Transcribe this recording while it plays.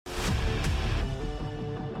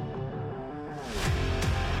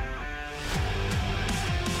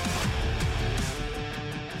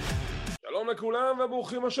שלום לכולם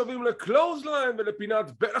וברוכים השבים לקלוזליין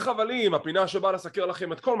ולפינת בין החבלים, הפינה שבה לסקר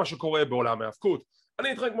לכם את כל מה שקורה בעולם ההאבקות. אני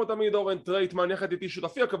איתכם כמו תמיד אורן טרייטמן, יחד איתי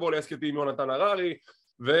שותפי הקבוע להסכתים יונתן הררי,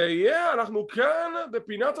 אנחנו כאן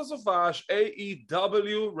בפינת הסופש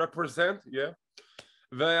AEW represent,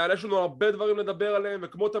 ויש לנו הרבה דברים לדבר עליהם,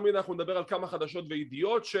 וכמו תמיד אנחנו נדבר על כמה חדשות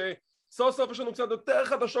וידיעות סוף סוף יש לנו קצת יותר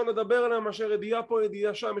חדשות לדבר עליהם מאשר ידיעה פה,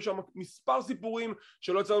 ידיעה שם, יש שם מספר סיפורים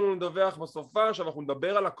שלא יצא לנו לדווח בסופה, עכשיו אנחנו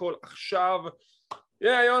נדבר על הכל עכשיו.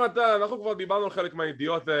 יונתן, אנחנו כבר דיברנו על חלק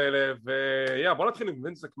מהידיעות האלה, בוא נתחיל עם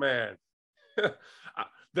וינס מקמהון.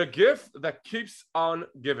 The gift that keeps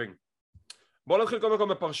on giving. בוא נתחיל קודם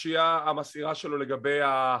כל בפרשייה המסעירה שלו לגבי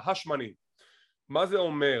ההשמני. מה זה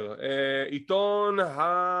אומר? עיתון,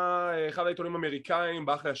 אחד העיתונים האמריקאים,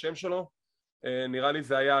 באחרי השם שלו, נראה לי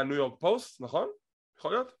זה היה ניו יורק פוסט, נכון?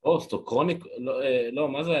 יכול להיות? פוסט או קרוניק, לא,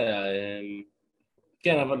 מה זה היה?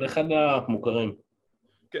 כן, אבל אחד המוכרים.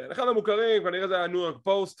 כן, אחד המוכרים, כנראה זה היה ניו יורק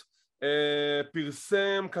פוסט,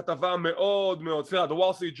 פרסם כתבה מאוד מאוד, סליחה, The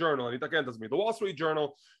Wall Street Journal, אני אתקן את עצמי, The Wall Street Journal,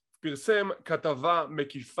 פרסם כתבה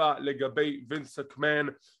מקיפה לגבי וינס מקמהון,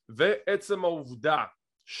 ועצם העובדה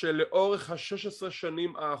שלאורך ה-16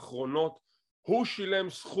 שנים האחרונות, הוא שילם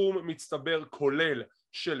סכום מצטבר כולל,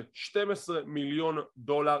 של 12 מיליון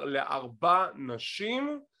דולר לארבע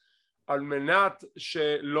נשים על מנת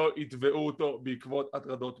שלא יתבעו אותו בעקבות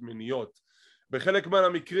הטרדות מיניות. בחלק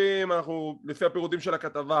מהמקרים אנחנו לפי הפירוטים של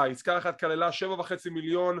הכתבה, עסקה אחת כללה 7.5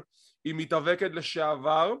 מיליון עם מתאבקת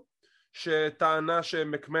לשעבר שטענה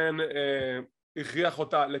שמקמהון הכריח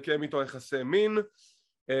אותה לקיים איתו יחסי מין,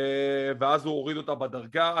 ואז הוא הוריד אותה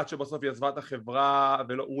בדרגה עד שבסוף היא עזבה את החברה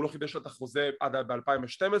והוא לא חידש לה את החוזה עד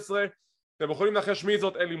ב-2012. אתם יכולים לנחש מי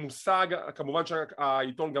זאת, אין לי מושג, כמובן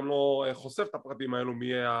שהעיתון גם לא חושף את הפרטים האלו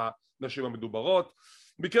מי הנשים המדוברות.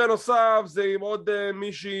 מקרה נוסף זה עם עוד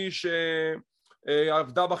מישהי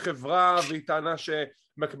שעבדה בחברה והיא טענה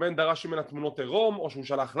שמקמהון דרש ממנה תמונות עירום, או שהוא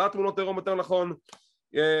שלח לה תמונות עירום יותר נכון.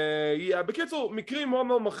 בקיצור, מקרים מאוד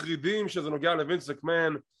מאוד מחרידים שזה נוגע לווינס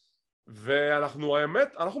מקמהון, ואנחנו האמת,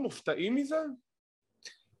 אנחנו מופתעים מזה?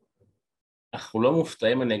 אנחנו לא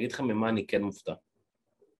מופתעים, אני אגיד לך ממה אני כן מופתע.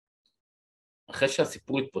 אחרי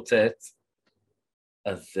שהסיפור התפוצץ,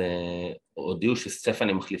 אז הודיעו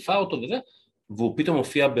שסטפני מחליפה אותו וזה, והוא פתאום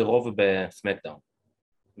הופיע ברוב בסמקדאון.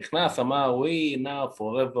 נכנס, אמר, we now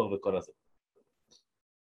forever וכל הזה.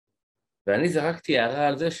 ואני זרקתי הערה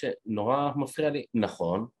על זה שנורא מפריע לי,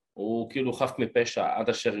 נכון, הוא כאילו חף מפשע עד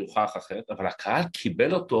אשר יוכח אחרת, אבל הקהל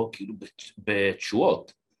קיבל אותו כאילו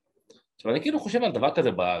בתשואות. עכשיו אני כאילו חושב על דבר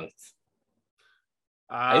כזה בארץ.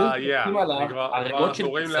 היו כבר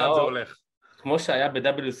רואים לאן זה הולך. כמו שהיה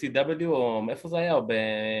ב-WCW, או איפה זה היה, או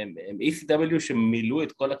ב-ECW, שמילאו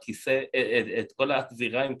את כל הכיסא, את כל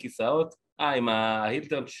הזירה עם כיסאות, עם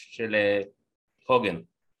ההילטרן של הוגן.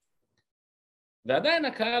 ועדיין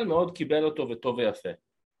הקהל מאוד קיבל אותו וטוב ויפה.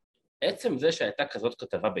 עצם זה שהייתה כזאת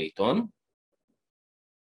כתבה בעיתון,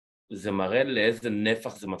 זה מראה לאיזה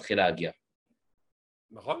נפח זה מתחיל להגיע.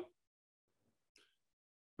 נכון.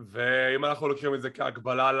 ואם אנחנו לוקחים את זה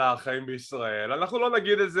כהגבלה לחיים בישראל, אנחנו לא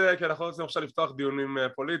נגיד את זה, כי אנחנו רוצים עכשיו לפתוח דיונים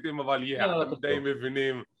פוליטיים, אבל אתם די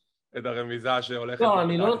מבינים את הרמיזה שהולכת... לא,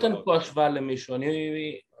 אני לא נותן פה השוואה למישהו,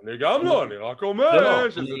 אני גם לא, אני רק אומר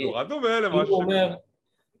שזה נורא דומה למה הוא אומר,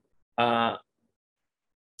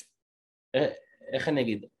 איך אני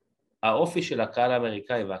אגיד, האופי של הקהל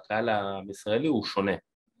האמריקאי והקהל הישראלי הוא שונה.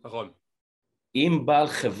 נכון. אם בעל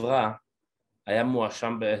חברה היה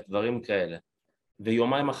מואשם בדברים כאלה,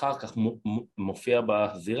 ויומיים אחר כך מופיע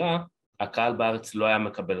בזירה, הקהל בארץ לא היה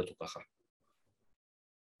מקבל אותו ככה.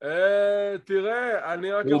 תראה,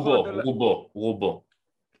 אני רק רובו.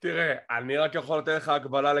 תראה, אני רק יכול לתת לך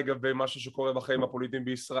הגבלה לגבי משהו שקורה בחיים הפוליטיים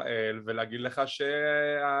בישראל, ולהגיד לך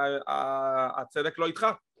שהצדק לא איתך,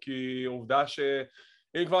 כי עובדה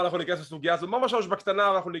שאם כבר אנחנו ניכנס לסוגיה הזאת, ממש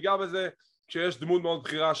בקטנה, ואנחנו ניגע בזה, כשיש דמות מאוד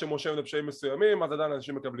בחירה שמואשם בפשעים מסוימים, אז עדיין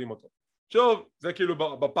אנשים מקבלים אותו. שוב, זה כאילו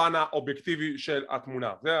בפן האובייקטיבי של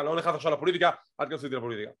התמונה. זה, אני לא נכנס עכשיו לפוליטיקה, עד כאן עשיתי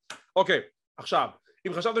לפוליטיקה. אוקיי, עכשיו,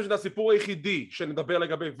 אם חשבתם שזה הסיפור היחידי שנדבר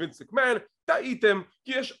לגבי וינס מקמהון, טעיתם,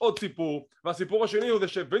 כי יש עוד סיפור, והסיפור השני הוא זה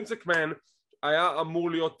שווינס מקמהון היה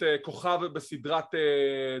אמור להיות כוכב בסדרת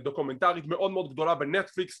דוקומנטרית מאוד מאוד גדולה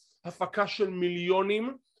בנטפליקס, הפקה של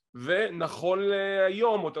מיליונים, ונכון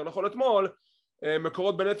להיום, או יותר נכון אתמול,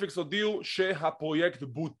 מקורות בנטפליקס הודיעו שהפרויקט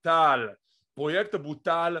בוטל. פרויקט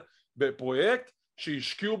בוטל בפרויקט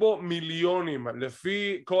שהשקיעו בו מיליונים,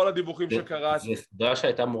 לפי כל הדיווחים שקראתי. זה סדרה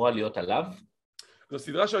שהייתה אמורה להיות עליו? זו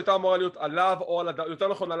סדרה שהייתה אמורה להיות עליו, או יותר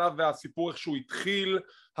נכון עליו והסיפור איך שהוא התחיל,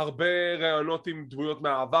 הרבה רעיונות עם דמויות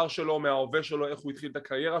מהעבר שלו, מההווה שלו, איך הוא התחיל את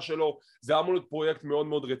הקריירה שלו, זה אמור להיות פרויקט מאוד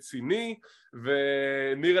מאוד רציני,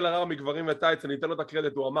 וניר אלהרר מגברים וטייץ, אני אתן לו את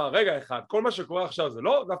הקרדיט, הוא אמר, רגע אחד, כל מה שקורה עכשיו זה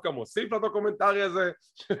לא, דווקא מוסיף לדוקומנטרי הזה,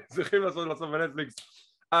 שצריכים לעשות בנטפליקס,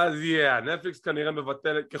 אז נטפליקס כנראה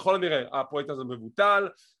מבטל, ככל הנראה הפרויקט הזה מבוטל,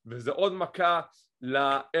 וזה עוד מכה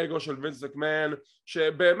לאגו של וינס מקמהון,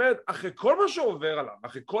 שבאמת אחרי כל מה שעובר עליו,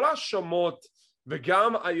 אחרי כל ההאשמות,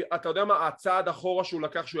 וגם אתה יודע מה, הצעד אחורה שהוא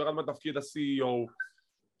לקח שהוא ירד מתפקיד ה-CEO,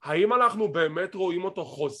 האם אנחנו באמת רואים אותו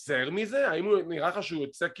חוזר מזה? האם הוא נראה לך שהוא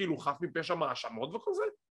יוצא כאילו חף מפשע מהאשמות וכל זה?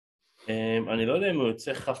 אני לא יודע אם הוא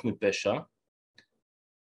יוצא חף מפשע,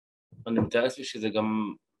 אני מתאר לעצמי שזה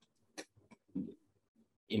גם,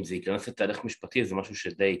 אם זה ייכנס לתהליך משפטי זה משהו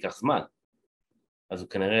שדי ייקח זמן, אז הוא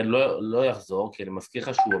כנראה לא יחזור, כי אני מזכיר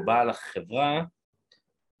לך שהוא בא על החברה,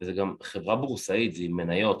 וזה גם חברה בורסאית, זה עם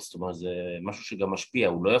מניות, זאת אומרת זה משהו שגם משפיע,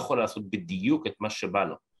 הוא לא יכול לעשות בדיוק את מה שבא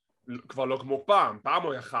לו. כבר לא כמו פעם, פעם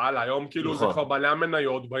הוא יכל, היום כאילו נכון. זה כבר בעלי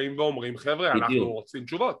המניות באים ואומרים, חבר'ה, בדיוק. אנחנו רוצים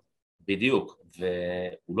תשובות. בדיוק,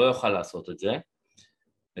 והוא לא יוכל לעשות את זה.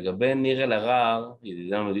 לגבי ניר אלהרר,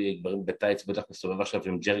 ידידנו גברים בטייץ, בטח מסתובב עכשיו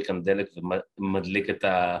עם ג'ריקן דלק ומדליק את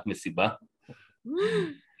המסיבה.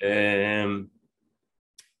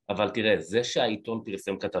 אבל תראה, זה שהעיתון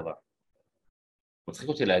פרסם כתבה, מצחיק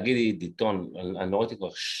אותי להגיד עיתון, אני לא ראיתי כבר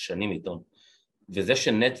שנים עיתון, וזה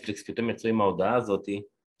שנטפליקס פתאום יצאו עם ההודעה הזאת,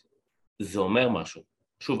 זה אומר משהו.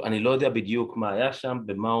 שוב, אני לא יודע בדיוק מה היה שם,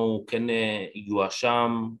 במה הוא כן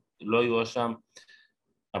יואשם, לא יואשם,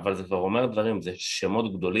 אבל זה כבר אומר דברים, זה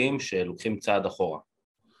שמות גדולים שלוקחים צעד אחורה.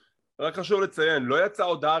 רק חשוב לציין, לא יצאה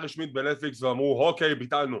הודעה רשמית בנטפליקס ואמרו, אוקיי,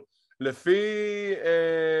 ביטלנו. לפי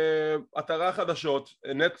אתרי החדשות,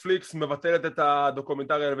 נטפליקס מבטלת את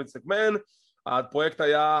הדוקומנטרי על וינס מקמהון, הפרויקט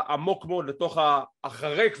היה עמוק מאוד לתוך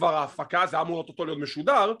אחרי כבר ההפקה, זה אמור אותו להיות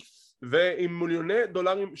משודר, ועם מיליוני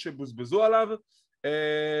דולרים שבוזבזו עליו,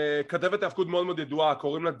 כתבת ההפקות מאוד מאוד ידועה,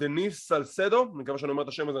 קוראים לה דניס סלסדו, אני מקווה שאני אומר את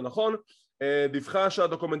השם הזה נכון, דיווחה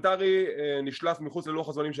שהדוקומנטרי נשלף מחוץ ללוח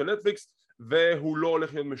הזמנים של נטפליקס, והוא לא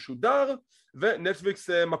הולך להיות משודר, ונטפליקס,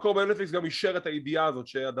 מקור בנטפליקס גם אישר את הידיעה הזאת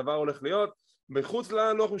שהדבר הולך להיות מחוץ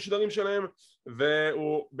ללוח משודרים שלהם,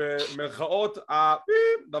 והוא במרכאות,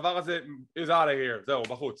 הדבר הזה is out of here, זהו,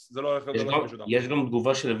 בחוץ, זה לא הולך להיות משודר. יש גם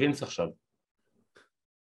תגובה של וינס עכשיו.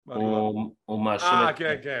 הוא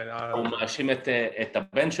מאשים את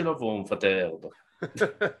הבן שלו והוא מפטר אותו.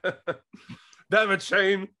 דאמט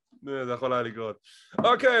שיין, זה יכול היה לקרות.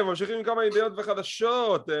 אוקיי, ממשיכים עם כמה ידיעות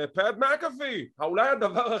וחדשות. פאט מקאפי, אולי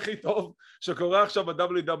הדבר הכי טוב שקורה עכשיו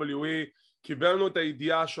ב-WWE, קיבלנו את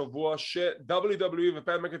הידיעה השבוע ש-WWE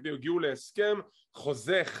ופאט מקאפי הגיעו להסכם,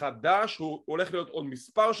 חוזה חדש, הוא הולך להיות עוד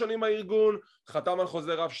מספר שנים הארגון, חתם על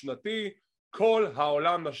חוזה רב שנתי, כל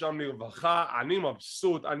העולם נשם לרווחה, אני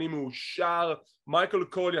מבסוט, אני מאושר, מייקל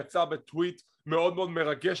קול יצא בטוויט מאוד מאוד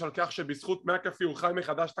מרגש על כך שבזכות מקאפי הוא חי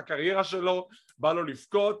מחדש את הקריירה שלו, בא לו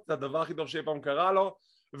לבכות, זה הדבר הכי טוב שאי פעם קרה לו,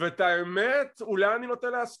 ואת האמת, אולי אני נוטה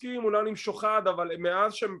להסכים, אולי אני משוחד, אבל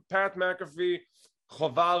מאז שפאט מקאפי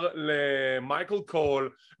חובר למייקל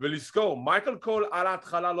קול, ולזכור, מייקל קול על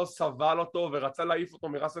ההתחלה לא סבל אותו ורצה להעיף אותו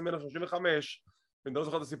מרסלמניה 35, ואני לא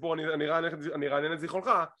זוכר את הסיפור, אני רענן את זיכרונך,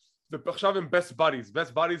 ועכשיו הם best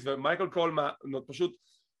buddies, ומייקל קול פשוט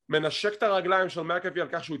מנשק את הרגליים של מקאפי על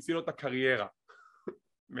כך שהוא הציל לו את הקריירה.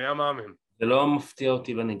 מי המאמין? זה לא מפתיע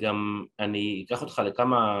אותי, אני אקח אותך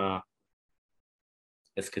לכמה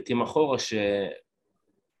הסקטים אחורה,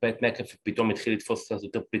 שפאט מקאפי פתאום התחיל לתפוס קצת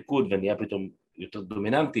יותר פיקוד, ונהיה פתאום יותר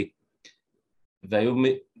דומיננטי, והיו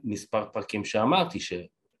מספר פרקים שאמרתי,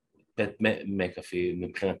 שפאט מקאפי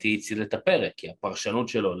מבחינתי הציל את הפרק, כי הפרשנות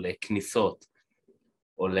שלו לכניסות,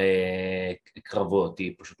 או לקרבות,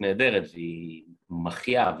 היא פשוט נהדרת, והיא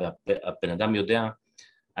מחיה, והבן אדם יודע,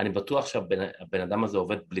 אני בטוח שהבן אדם הזה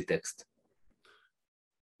עובד בלי טקסט.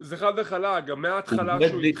 זה חד וחלק, גם מההתחלה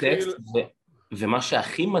שהוא התחיל... ומה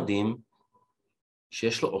שהכי מדהים,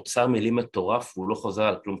 שיש לו אוצר מילים מטורף, והוא לא חוזר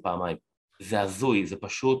על כלום פעמיים. זה הזוי, זה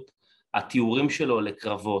פשוט, התיאורים שלו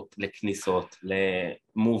לקרבות, לכניסות,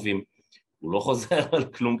 למובים, הוא לא חוזר על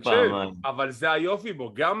כלום פעמיים. אבל זה היופי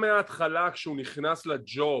בו, גם מההתחלה כשהוא נכנס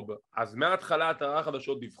לג'וב, אז מההתחלה אתרי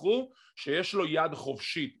החדשות דיווחו שיש לו יד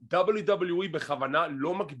חופשית. WWE בכוונה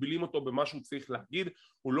לא מגבילים אותו במה שהוא צריך להגיד,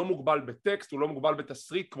 הוא לא מוגבל בטקסט, הוא לא מוגבל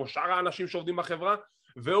בתסריט, כמו שאר האנשים שעובדים בחברה,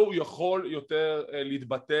 והוא יכול יותר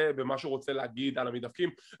להתבטא במה שהוא רוצה להגיד על המדווחים.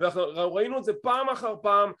 ואנחנו ראינו את זה פעם אחר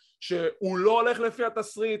פעם, שהוא לא הולך לפי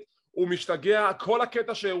התסריט, הוא משתגע, כל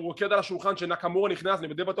הקטע שהוא רוקד על השולחן שנקמורה נכנס, אני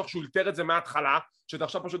בדי בטוח שהוא ילתר את זה מההתחלה, שזה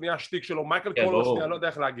עכשיו פשוט נהיה השטיק שלו, מייקל קול, אני לא יודע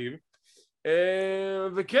איך להגיב,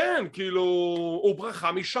 וכן, כאילו, הוא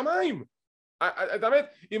ברכה משמיים. את האמת,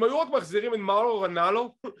 אם היו רק מחזירים את מאולו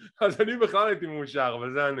רנלו, אז אני בכלל הייתי מאושר,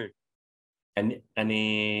 אבל זה אני.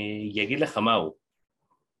 אני אגיד לך מה הוא.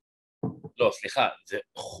 לא, סליחה,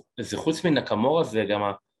 זה חוץ מנקמורה, זה גם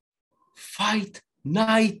ה-Fight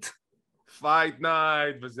Night. Fight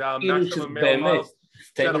Night, וזה כאילו באמת,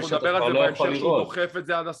 שאנחנו נדבר על זה בהמשך שהוא דוחף את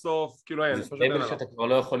זה עד הסוף, כאילו אין. זה סטייבל שאתה כבר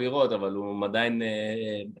לא יכול לראות, אבל הוא עדיין...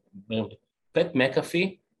 פט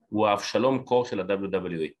מקאפי הוא האבשלום קור של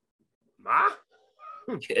ה-WWE. מה?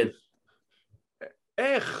 כן.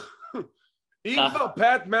 איך? אם כבר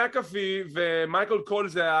פט מקאפי ומייקל קול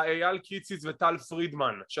זה אייל קיציס וטל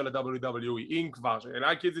פרידמן של ה-WWE, אם כבר,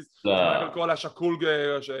 אייל קיציס ומייקל קול השקול,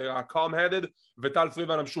 ה-calm-headed, וטל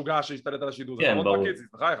פרידמן המשוגע שהשתלט על השידור. כן, ברור.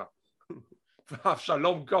 בחייך.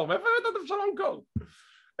 אבשלום קור, מאיפה הבאת את אבשלום קור?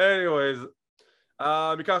 anyways,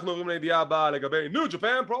 מכך אנחנו עוברים לידיעה הבאה לגבי ניו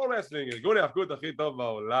ג'פן פרו רסלינג, ארגון ההפקות הכי טוב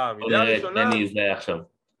בעולם. ידיעה ראשונה... זה עכשיו.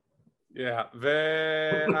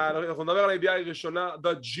 ואנחנו נדבר על הידיעה הראשונה,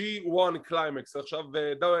 The G1 Climax. עכשיו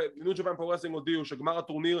ניו ג'פן פרו רסלינג הודיעו שגמר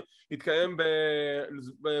הטורניר יתקיים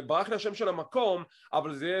ברח לי השם של המקום,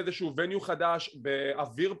 אבל זה יהיה איזשהו וניו חדש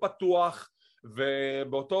באוויר פתוח,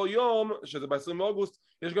 ובאותו יום, שזה ב-20 באוגוסט,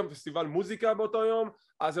 יש גם פסטיבל מוזיקה באותו יום,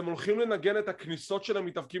 אז הם הולכים לנגן את הכניסות של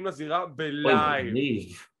המתאבקים לזירה בלייב.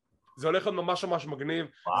 זה הולך להיות ממש ממש מגניב.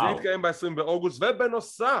 זה יתקיים ב-20 באוגוסט,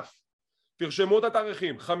 ובנוסף, תרשמו את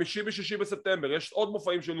התאריכים, 5 ו-6 בספטמבר, יש עוד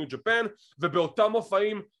מופעים של ניו ג'פן, ובאותם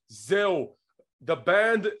מופעים, זהו, the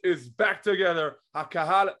band is back together,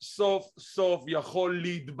 הקהל סוף סוף יכול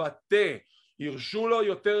להתבטא, הרשו לו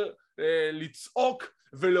יותר לצעוק,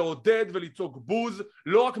 ולעודד ולצעוק בוז,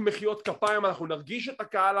 לא רק מחיאות כפיים, אנחנו נרגיש את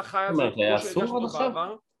הקהל החי הזה. היה אסור עד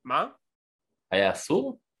עכשיו? מה? היה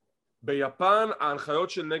אסור? ביפן ההנחיות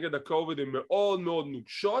של נגד הקוביד הן מאוד מאוד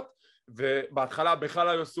נוקשות, ובהתחלה בכלל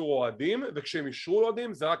היו אסור אוהדים, וכשהם אישרו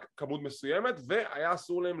אוהדים זה רק כמות מסוימת, והיה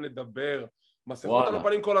אסור להם לדבר. מסכות על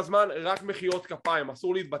הפנים כל הזמן, רק מחיאות כפיים,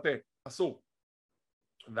 אסור להתבטא, אסור.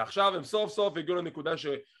 ועכשיו הם סוף סוף הגיעו לנקודה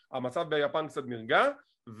שהמצב ביפן קצת נרגע,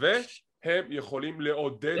 הם יכולים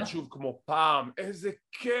לעודד שוב כמו פעם. איזה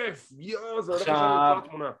כיף, יואו, זה הולך לשם את כל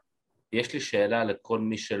התמונה. יש לי שאלה לכל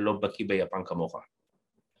מי שלא בקיא ביפן כמוך.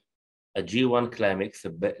 ה-G1 Climax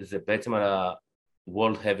זה בעצם על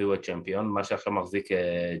ה-World Heavyweight Champion, מה שעכשיו מחזיק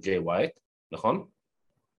ג'יי ווייט, נכון?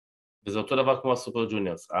 וזה אותו דבר כמו הסופר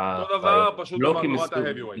ג'וניורס. אותו דבר, פשוט במהדורת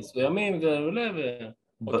ה-Heavyweight. מסוימים ועולה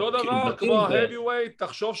אותו דבר כמו ה-Heavyweight,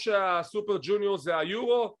 תחשוב שהסופר ג'וניורס זה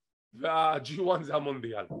היורו, וה-G1 זה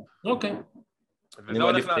המונדיאל. אוקיי. אני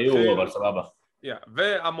מעדיף את היורו, אבל סבבה.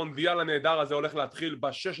 והמונדיאל הנהדר הזה הולך להתחיל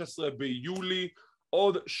ב-16 ביולי,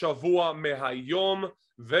 עוד שבוע מהיום,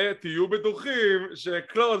 ותהיו בטוחים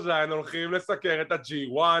שקלוזליין הולכים לסקר את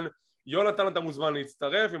ה-G1. יונתן, אתה מוזמן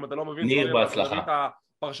להצטרף, אם אתה לא מבין, ניר בהצלחה.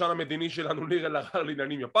 הפרשן המדיני שלנו ניר אלהרר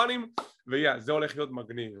לעניינים יפנים, זה הולך להיות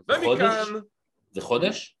מגניב. ומכאן... זה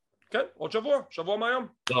חודש? כן, עוד שבוע מהיום.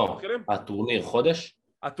 לא, הטורניר חודש?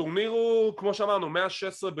 הטורניר הוא, כמו שאמרנו,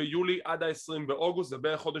 מה-16 ביולי עד ה-20 באוגוסט, זה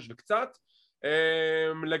בערך חודש וקצת.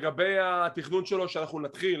 לגבי התכנון שלו, שאנחנו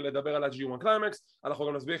נתחיל לדבר על ה-G1 Climax, אנחנו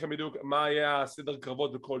גם נסביר לכם בדיוק מה יהיה הסדר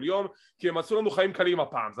קרבות בכל יום, כי הם עשו לנו חיים קלים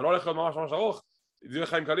הפעם, זה לא הולך להיות ממש ממש ארוך, זה יהיה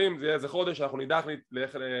חיים קלים, זה יהיה איזה חודש, אנחנו נדע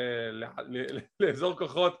איך לאזור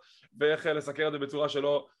כוחות ואיך לסקר את זה בצורה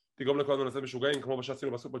שלא תגרום לכולנו לצאת משוגעים, כמו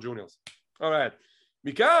שעשינו בסופר ג'וניורס. אורייט.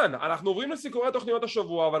 מכאן אנחנו עוברים לסיקורי תוכניות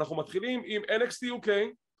השבוע, ואנחנו מתחילים עם NXT UK,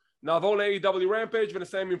 נעבור ל-AEW RAMPAGE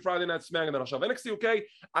ונסיים עם Friday Night SmackDown. עכשיו NXT UK,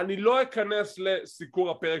 אני לא אכנס לסיקור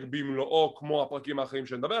הפרק במלואו כמו הפרקים האחרים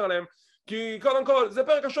שנדבר עליהם, כי קודם כל זה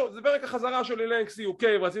פרק החזרה שלי ל-NXT UK,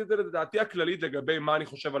 ורציתי לתת את דעתי הכללית לגבי מה אני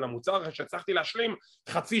חושב על המוצר, אחרי שהצלחתי להשלים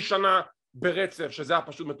חצי שנה ברצף, שזה היה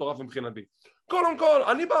פשוט מטורף מבחינתי. קודם כל,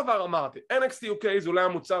 אני בעבר אמרתי, NXT UK זה אולי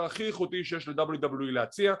המוצר הכי איכותי שיש ל-WWE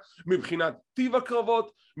להציע, מבחינת טיב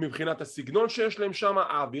הקרבות, מבחינת הסגנון שיש להם שם,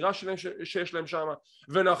 האווירה שלהם שיש להם שם,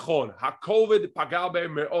 ונכון, הקוביד פגע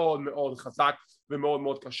בהם מאוד מאוד חזק ומאוד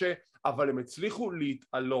מאוד קשה, אבל הם הצליחו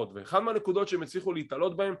להתעלות, ואחד מהנקודות שהם הצליחו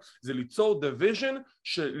להתעלות בהם זה ליצור דיוויז'ן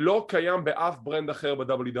שלא קיים באף ברנד אחר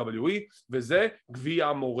ב-WWE, וזה גביע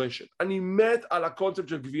המורשת. אני מת על הקונספט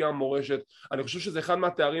של גביע המורשת, אני חושב שזה אחד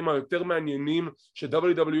מהתארים היותר מעניינים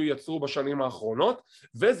ש-WWE יצרו בשנים האחרונות,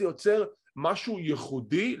 וזה יוצר משהו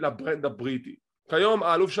ייחודי לברנד הבריטי. כיום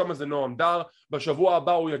האלוף שם זה נועם דר, בשבוע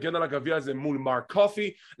הבא הוא יגן על הגביע הזה מול מרק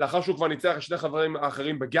קופי, לאחר שהוא כבר ניצח את שני חברים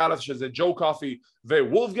האחרים בגאלס שזה ג'ו קופי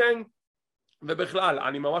ווולפגנג, ובכלל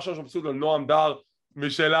אני ממש מבסוט על נועם דר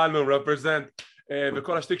משלנו, represent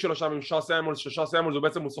וכל השטיק שלו שם עם שעה סיימולס, ששעה סיימולס הוא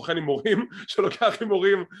בעצם הוא סוכן הימורים שלוקח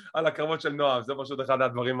הימורים על הקרבות של נועם, זה פשוט אחד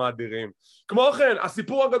הדברים האדירים. כמו כן,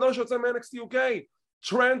 הסיפור הגדול שיוצא מ-NXT UK,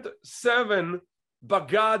 טרנט 7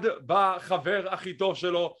 בגד בחבר הכי טוב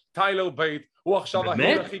שלו, טיילר בייט, הוא עכשיו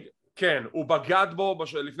ההיל הכי... כן, הוא בגד בו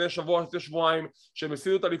לפני שבועיים, שהם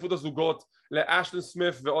הפסידו את אליפות הזוגות לאשטון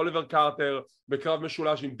סמית ואוליבר קרטר בקרב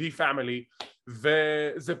משולש עם די פאמילי,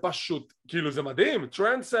 וזה פשוט, כאילו זה מדהים,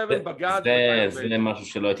 טרנט 7 בגד זה משהו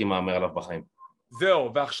שלא הייתי מאמר עליו בחיים.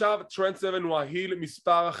 זהו, ועכשיו טרנט 7 הוא ההיל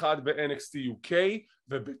מספר 1 ב-NXT UK,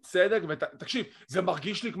 ובצדק, ותקשיב, זה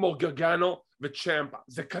מרגיש לי כמו גרגנו וצ'מפה,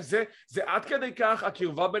 זה כזה, זה עד כדי כך,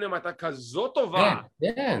 הקרבה ביניהם הייתה כזאת טובה.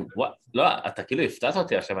 כן, לא, אתה כאילו הפתעת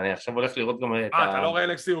אותי עכשיו, אני עכשיו הולך לראות גם את אתה לא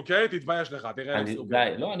רואה NXT UK? תתבייש לך, תראה NXT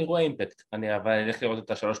UK. לא, אני רואה אימפקט, אבל אני הולך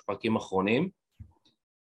לראות את 3 פרקים האחרונים,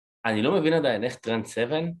 אני לא מבין עדיין איך טרנט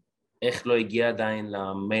 7, איך לא הגיע עדיין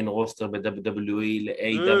למיין רוסטר ב-WWE,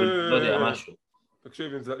 ל-AW, לא יודע, משהו.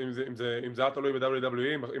 תקשיב, אם זה היה תלוי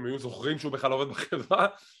ב-WWE, אם היו זוכרים שהוא בכלל עובד בחברה,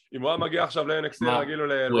 אם הוא היה מגיע עכשיו ל-NXT, רגיל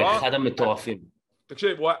לו הוא אחד המטורפים.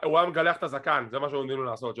 תקשיב, הוא היה מגלח את הזקן, זה מה שהוא נותנים לו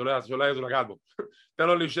לעשות, שלא יעזו לגעת בו. תן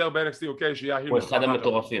לו להישאר ב-NXT UK, שיהיה היל. הוא אחד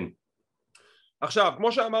המטורפים. עכשיו,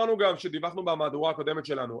 כמו שאמרנו גם, שדיווחנו במהדורה הקודמת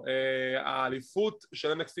שלנו, האליפות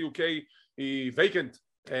של NXT UK היא וייקנט,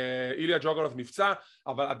 איליה ג'וגולוב נפצע,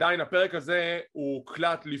 אבל עדיין הפרק הזה הוא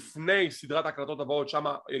הוקלט לפני סדרת ההקלטות הבאות, שם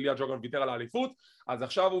איליה ג'וגולוב ויתר על האליפות, אז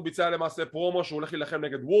עכשיו הוא ביצע למעשה פרומו שהוא הולך להילחם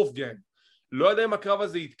נגד וולפגנג. לא יודע אם הקרב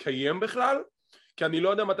הזה יתקיים בכלל, כי אני לא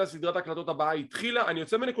יודע מתי סדרת ההקלטות הבאה התחילה, אני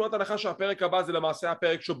יוצא מנקודת הנחה שהפרק הבא זה למעשה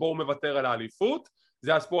הפרק שבו הוא מוותר על האליפות,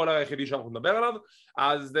 זה הספוילר היחידי שאנחנו נדבר עליו,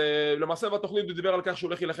 אז למעשה בתוכנית הוא דיבר על כך שהוא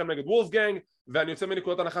הולך להילחם נגד וולפגנג, ואני יוצא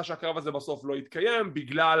מנקודת הנחה שהקרב הזה בסוף לא יתקיים,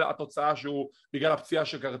 בגלל התוצאה בגלל הפציעה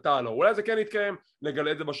שקרתה לו, אולי זה כן יתקיים,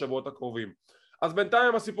 נגלה את זה בשבועות הקרובים. אז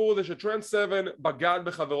בינתיים הסיפור הזה שטרנט 7 בגד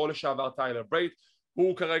בחברו לשעבר טיילר בייט,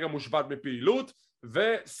 הוא כרגע מושבת מפעילות,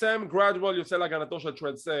 וסם גרדוול יוצא להגנתו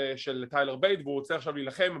של טיילר בייט, והוא רוצה עכשיו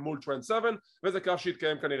להילחם מול טרנט 7, וזה קרב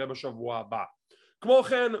שיתקיים כנראה בשבוע הבא. כמו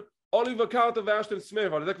כן, אוליבר קרטר ואשטון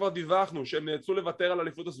סמית, על זה כבר דיווחנו שהם נאלצו לוותר על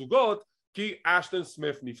אליפות הזוגות כי אשטון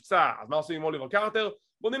סמית נפצע. אז מה עושים עם אוליבר קרטר?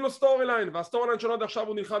 בונים לו סטורי ליין, והסטורי ליין שלו עד עכשיו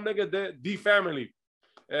הוא נלחם נגד די פאמילי,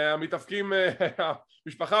 המתאפקים,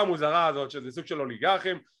 המשפחה המוזרה הזאת שזה סוג של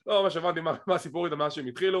אוליגרכים, לא ממש הבנתי מה הסיפור איתם מאז שהם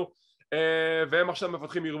התחילו, והם עכשיו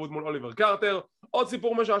מפתחים יריבות מול אוליבר קרטר. עוד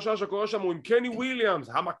סיפור משעשע שקורה שם הוא עם קני וויליאמס,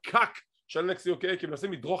 המקק של NXT UK, כי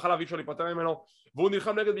מנסים לדרוך עליו, אי אפשר להיפטר ממנו, והוא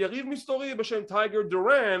נלחם נגד יריב מסתורי בשם טייגר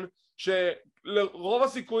דורן, שלרוב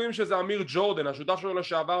הסיכויים שזה אמיר ג'ורדן, השותף שלו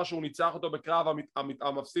לשעבר שהוא ניצח אותו בקרב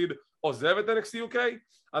המפסיד, עוזב את NXT UK,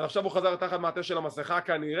 אז עכשיו הוא חזר תחת מעטה של המסכה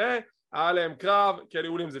כנראה, היה להם קרב, קני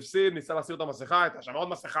וויליאמס הפסיד, ניסה להסיר את המסכה, הייתה שם עוד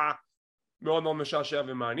מסכה מאוד מאוד משעשע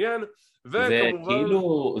ומעניין,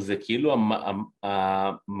 וכמובן... זה כאילו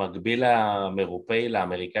המקביל המרופאי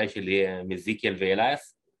לאמריקאי שלי מזיקל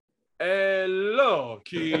ואלייס? לא,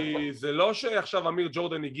 כי זה לא שעכשיו אמיר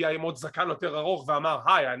ג'ורדן הגיע עם עוד זקן יותר ארוך ואמר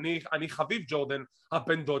היי, אני חביב ג'ורדן,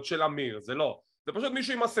 הבן דוד של אמיר, זה לא, זה פשוט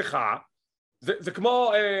מישהו עם מסכה, זה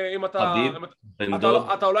כמו אם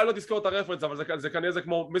אתה אולי לא תזכור את הרפרנס, אבל זה כנראה זה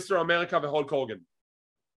כמו מיסטר אמריקה והולק הוגן,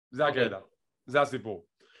 זה הקטע, זה הסיפור.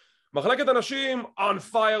 מחלקת אנשים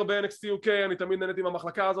on fire ב-NXT UK, אני תמיד נהניתי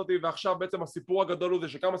מהמחלקה הזאת, ועכשיו בעצם הסיפור הגדול הוא זה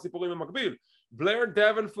שכמה סיפורים במקביל. בלר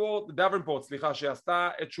דאבנפורט, שעשתה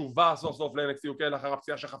את תשובה סוף סוף ל-NXT UK לאחר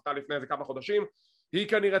הפציעה שחוותה לפני איזה כמה חודשים, היא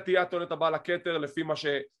כנראה תהיה הטוענת הבאה לכתר לפי מה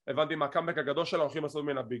שהבנתי מהקאמבק הגדול שלה, הולכים לעשות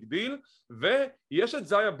ממנה ביג דיל, ויש את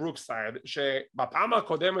זיה ברוקסייד, שבפעם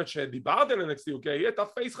הקודמת שדיברתי על NXT UK היא הייתה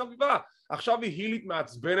פייס חביבה, עכשיו היא הילית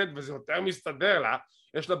מעצבנת וזה יותר מסתדר לה,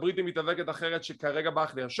 יש לה בריטים מתאבקת אחרת שכרגע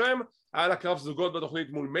באח לי השם, היה לה קרב זוגות בתוכנית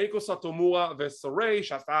מול מייקו סטומורה וסוריי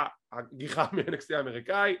שעשתה הגיחה מ-NXT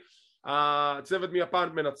האמריקאי, הצוות מיפן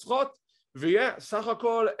מנצחות, ויהיה סך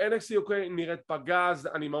הכל NXT UK נראית פגז,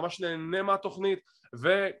 אני ממש נהנה מהתוכנית,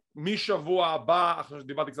 ומשבוע הבא, אחרי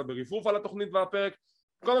שדיברתי קצת בריפוף על התוכנית והפרק,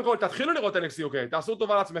 קודם כל תתחילו לראות NXT UK, תעשו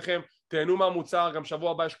טובה לעצמכם, תהנו מהמוצר, גם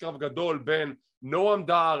שבוע הבא יש קרב גדול בין נועם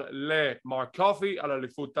דאר למרק קופי על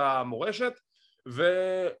אליפות המורשת,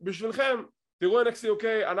 ובשבילכם תראו NXT UK,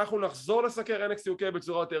 אנחנו נחזור לסקר NXT UK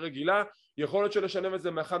בצורה יותר רגילה, יכול להיות שנשנם את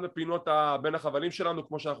זה מאחד מפינות בין החבלים שלנו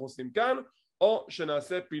כמו שאנחנו עושים כאן, או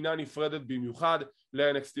שנעשה פינה נפרדת במיוחד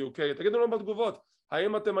ל-NXT UK. תגידו לנו בתגובות,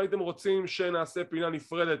 האם אתם הייתם רוצים שנעשה פינה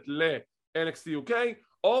נפרדת ל-NXT UK,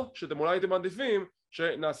 או שאתם אולי הייתם מעדיפים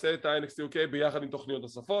שנעשה את ה-NXT UK ביחד עם תוכניות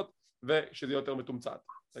נוספות, ושזה יותר מתומצת.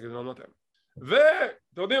 תגידו לנו אתם.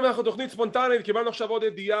 ואתם יודעים, אנחנו תוכנית ספונטנית, קיבלנו עכשיו עוד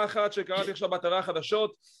ידיעה אחת שקראתי עכשיו באתרי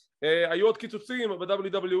החדשות, היו עוד קיצוצים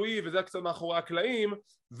ב-WWE וזה קצת מאחורי הקלעים,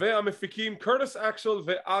 והמפיקים קרטיס אקסל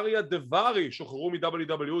ואריה דברי שוחררו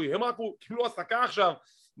מ-WWE, הם רק קיבלו עסקה עכשיו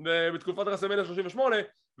בתקופת רסלמניה 38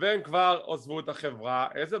 והם כבר עוזבו את החברה.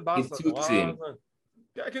 איזה באסה. קיצוצים.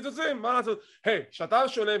 קיצוצים, מה לעשות? היי, שאתה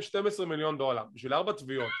שולם $12 מיליון בשביל 4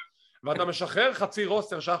 תביעות ואתה משחרר חצי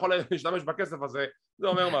רוסטר שיכול להשתמש בכסף הזה, זה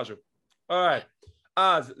אומר משהו.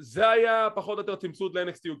 אז זה היה פחות או יותר תמצות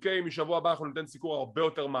ל-NXT UK. משבוע הבא אנחנו ניתן סיקור הרבה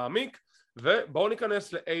יותר מעמיק, ובואו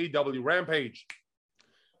ניכנס ל-AW RAMPAGE.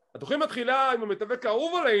 התוכנית מתחילה עם המתאבק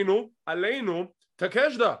האהוב עלינו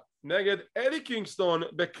טקשדה נגד אדי קינגסטון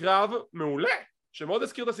בקרב מעולה שמאוד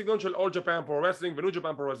הזכיר את הסגנון של All Japan Pro Wrestling ו-New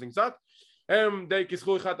Japan Pro Wrestling קצת. הם די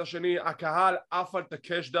כיסחו אחד את השני, הקהל עף על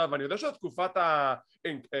טקשדה, ואני יודע שזו תקופת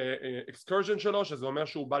האקסקורז'ן שלו, שזה אומר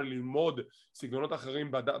שהוא בא ללמוד סגנונות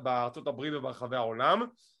אחרים בארצות הברית וברחבי העולם,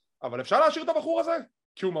 אבל אפשר להשאיר את הבחור הזה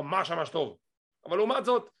כי הוא ממש ממש טוב. אבל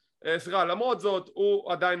למרות זאת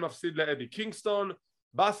הוא עדיין מפסיד לאדי קינגסטון.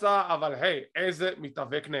 בסה, אבל היי, איזה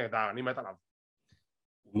מתאבק נהדר, אני מת עליו.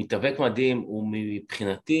 מתאבק מדהים, הוא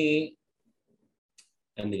מבחינתי,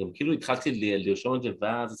 אני גם כאילו התחלתי לרשום את זה,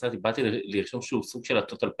 ואז באתי לרשום שהוא סוג של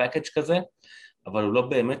הטוטל פאקג' כזה, אבל הוא לא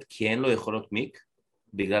באמת, כי אין לו יכולות מיק,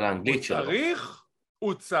 בגלל האנגלית שלו.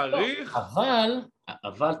 הוא צריך.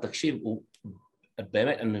 אבל תקשיב, הוא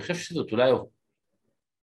באמת, אני חושב שזאת אולי,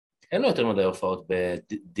 אין לו יותר מדי הופעות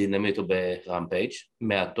בדינמיט או ברמפייג',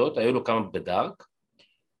 מעטות, היו לו כמה בדארק,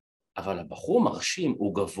 אבל הבחור מרשים,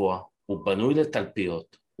 הוא גבוה, הוא בנוי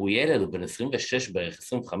לתלפיות, הוא ילד, הוא בן 26 בערך,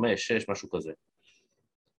 25, 6, משהו כזה.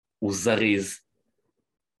 הוא זריז,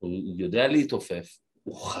 הוא יודע להתעופף,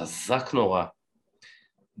 הוא חזק נורא.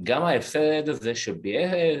 גם ההפסד הזה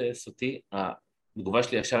שבייס אותי, התגובה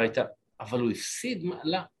שלי ישר הייתה, אבל הוא הפסיד, מה?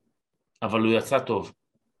 לא. אבל הוא יצא טוב.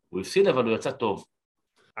 הוא הפסיד, אבל הוא יצא טוב.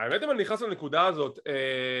 האמת אם אני נכנס לנקודה הזאת,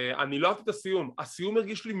 אני לא אהבתי את הסיום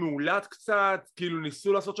הרגיש לי מעולת קצת, כאילו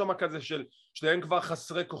ניסו לעשות שם כזה של שניהם כבר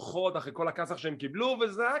חסרי כוחות אחרי כל הכסח שהם קיבלו,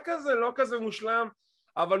 וזה היה כזה, לא כזה מושלם,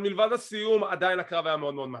 אבל מלבד הסיום עדיין הקרב היה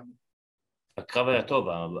מאוד מאוד מעניין. הקרב היה טוב,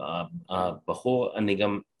 הבחור, אני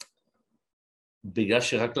גם, בגלל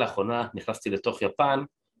שרק לאחרונה נכנסתי לתוך יפן,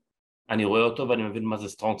 אני רואה אותו ואני מבין מה זה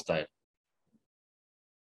סטרונג סטייל.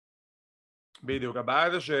 בדיוק,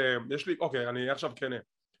 הבעיה זה שיש לי, אוקיי, אני עכשיו כן,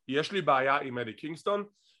 יש לי בעיה עם אדי קינגסטון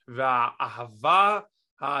והאהבה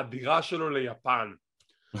האדירה שלו ליפן.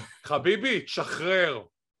 חביבי, תשחרר,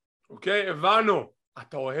 אוקיי, הבנו,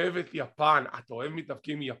 אתה אוהב את יפן, אתה אוהב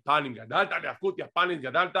מתאבקים יפנים, גדלת על יפקות יפנית,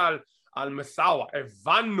 גדלת על מסאווה,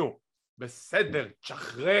 הבנו, בסדר,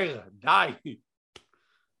 תשחרר, די.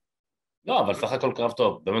 לא, אבל סך הכל קרב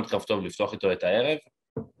טוב, באמת קרב טוב לפתוח איתו את הערב,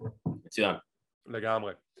 מצוין.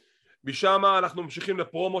 לגמרי. משם אנחנו ממשיכים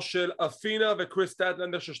לפרומו של פינה וקריס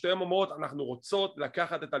סטטלנדר ששתיהם אומרות אנחנו רוצות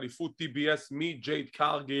לקחת את אליפות TBS מג'ייד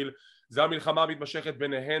קרגיל, זה המלחמה המתמשכת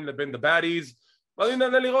ביניהן לבין The Baddies, ואני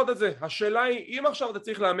נהנה לראות את זה. השאלה היא אם עכשיו אתה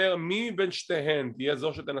צריך לאמר מי בין שתיהן תהיה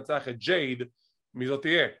זו שתנצח את ג'ייד, מי זאת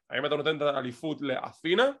תהיה? האם אתה נותן את האליפות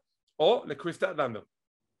לאפינה או לקריס סטטלנדר?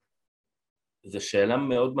 זו שאלה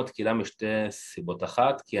מאוד מתקילה משתי סיבות.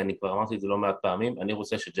 אחת, כי אני כבר אמרתי את זה לא מעט פעמים, אני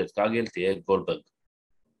רוצה שג'ייד קרגיל תהיה גולדברג.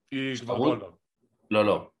 היא כבר גולדברג.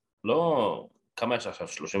 לא, כמה יש עכשיו?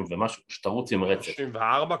 30 ומשהו? שתרוץ עם רצף.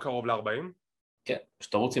 34, קרוב ל-40? כן,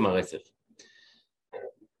 שתרוץ עם הרצף.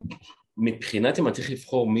 מבחינת אם אני צריך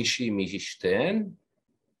לבחור מישהי משתיהן,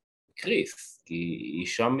 קריס, כי היא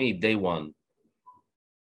שם מ-day one,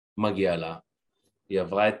 מגיעה לה, היא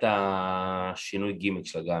עברה את השינוי גימיק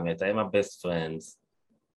שלה גם, היא הייתה עם ה-best friends,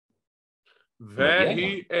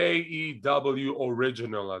 והיא AEW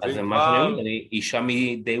אוריג'ינל, אז זה מה שאני אומר, היא אישה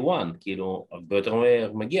מ-day one, כאילו, הרבה יותר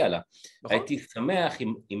מגיע לה. הייתי שמח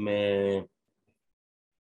אם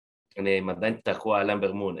אני עדיין תקוע על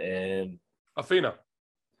אמבר מון.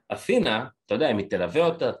 אפינה, אתה יודע, אם היא תלווה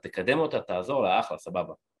אותה, תקדם אותה, תעזור לה, אחלה,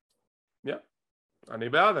 סבבה. אני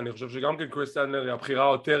בעד, אני חושב שגם כן קריס סטטלנדר היא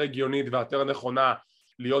הבחירה יותר הגיונית והיותר נכונה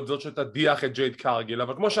להיות זאת שתדיח את ג'ייד קרגיל,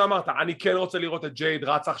 אבל כמו שאמרת, אני כן רוצה לראות את ג'ייד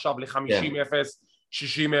רץ עכשיו ל-50-0,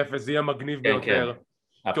 60-0, זה יהיה מגניב ביותר.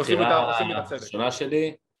 הבחירה הראשונה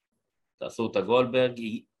שלי, תעשו את הגולדברג,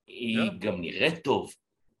 היא גם נראית טוב,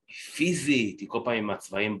 היא פיזית, היא כל פעם עם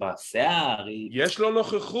הצבעים בשיער. יש לו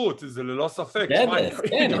נוכחות, זה ללא ספק.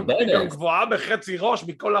 היא גם גבוהה בחצי ראש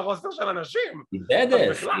מכל הרוסטר של אנשים. היא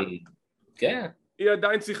בדף, כן. היא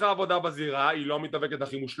עדיין צריכה עבודה בזירה, היא לא מתאבקת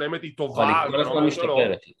הכי מושלמת, היא טובה. אבל היא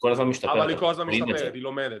כל הזמן משתפרת, אבל היא כל הזמן משתפרת, היא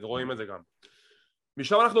לומדת, רואים את זה גם.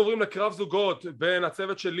 משם אנחנו עוברים לקרב זוגות בין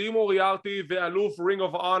הצוות של לי מוריארטי ואלוף רינג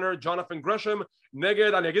אוף אונר ג'ונתן גרשם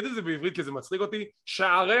נגד, אני אגיד את זה בעברית כי זה מצחיק אותי,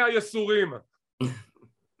 שערי היסורים.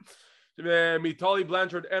 מטולי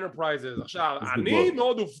בלנצ'רד אנטרפרייזס. עכשיו, אני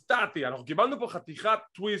מאוד הופתעתי, אנחנו קיבלנו פה חתיכת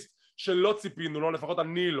טוויסט שלא ציפינו לו, לפחות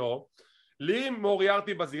אני לא. לי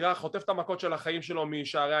מוריארטי בזירה חוטף את המכות של החיים שלו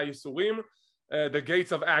משערי הייסורים, The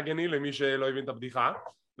Gates of Agony למי שלא הבין את הבדיחה,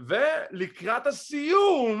 ולקראת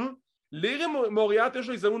הסיום לירי מוריארטי יש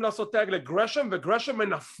לו הזדמנות לעשות טאג לגרשם, וגרשם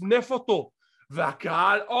מנפנף אותו,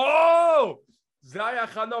 והקהל, זה היה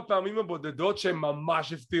אחד מהפעמים הבודדות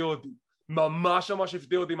שממש הפתיע אותי, ממש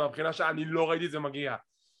הפתיע אותי מהבחינה שאני לא ראיתי את זה מגיע.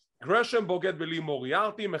 גרשם בוגד בלי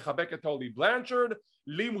מוריארטי, מחבק את טולי בלנצ'רד,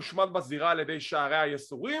 לי מושמד בזירה על ידי שערי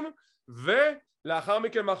הייסורים, ולאחר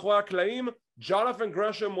מכן מאחורי הקלעים ג'ונתן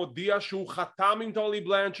גרשם מודיע שהוא חתם עם טולי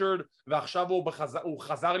בלנצ'רד ועכשיו הוא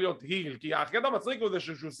חזר להיות היל, כי הקטע המצחיק הוא זה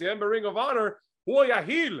שהוא סיים ברינג אוף אונר הוא היה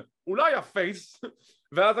היל, הוא לא היה פייס,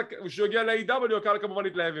 ואז כשהוא הגיע ל-AW הקהל כמובן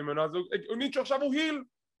התלהב ממנו, אז הוא ניד שעכשיו הוא היל,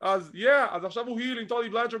 אז עכשיו הוא היל עם טולי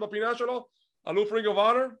בלנצ'רד בפינה שלו, אלוף רינג אוף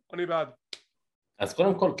אונר, אני בעד. אז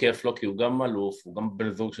קודם כל כיף לו, כי הוא גם אלוף, הוא גם בן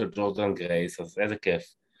זוג של ג'ורדן גרייס, אז איזה כיף.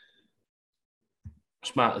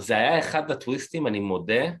 שמע, זה היה אחד הטוויסטים, אני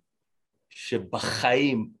מודה,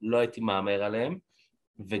 שבחיים לא הייתי מאמר עליהם,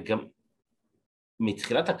 וגם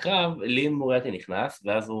מתחילת הקרב, לין מוריאטי נכנס,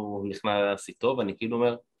 ואז הוא נכנס איתו, ואני כאילו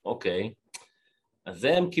אומר, אוקיי, אז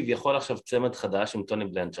זה הם כביכול עכשיו צמד חדש עם טוני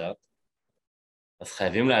בלנצ'רד, אז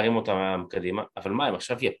חייבים להרים אותם קדימה, אבל מה, הם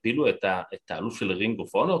עכשיו יפילו את האלוף של רינג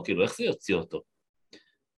אוף אונר? כאילו, איך זה יוציא אותו?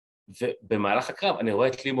 ובמהלך הקרב, אני רואה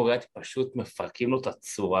את לי מוריאטי פשוט מפרקים לו את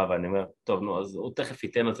הצורה, ואני אומר, טוב, נו, אז הוא תכף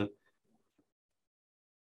ייתן את זה.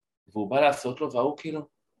 והוא בא לעשות לו, והוא כאילו...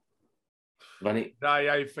 ואני... זה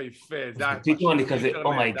היה יפהפה, זה היה... פתאום אני כזה,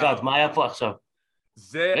 אומייגאד, מה היה פה עכשיו?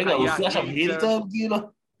 רגע, הוא עושה עכשיו הילטרן, כאילו?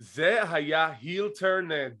 זה היה הילטרן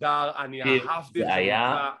נהדר, אני אהבתי את זה. זה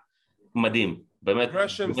היה מדהים, באמת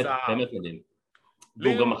מדהים.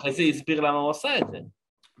 והוא גם אחרי זה הסביר למה הוא עושה את זה.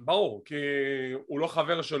 ברור, כי הוא לא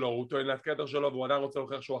חבר שלו, הוא טוען לקטר שלו והוא עדיין רוצה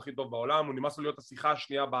להוכיח שהוא הכי טוב בעולם, הוא נמאס לו להיות השיחה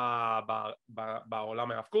השנייה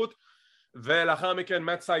בעולם ההאבקות, ולאחר מכן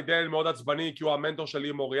מאט סיידל מאוד עצבני כי הוא המנטור של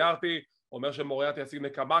לי מוריארטי, אומר שמוריארטי ישיג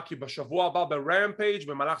נקמה כי בשבוע הבא ב-RAMPAGE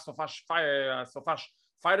במהלך סופש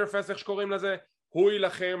פייטר פסט איך שקוראים לזה, הוא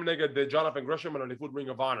ילחם נגד ג'ונתן גרשם על אליפות רינג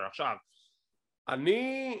אוף אונר. עכשיו,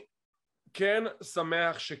 אני כן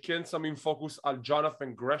שמח שכן שמים פוקוס על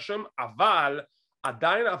ג'ונתן גרשם, אבל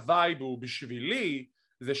עדיין הווייב הוא בשבילי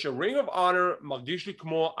זה שרינג אוף אונר מרגיש לי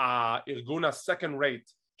כמו הארגון ה-second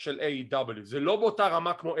rate של AEW, זה לא באותה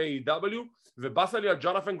רמה כמו AEW, ובאסה לי על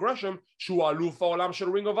ג'ונתן גרשם שהוא אלוף העולם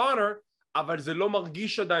של רינג אוף אונר, אבל זה לא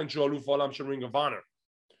מרגיש עדיין שהוא אלוף העולם של רינג אוף אונר,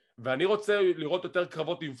 ואני רוצה לראות יותר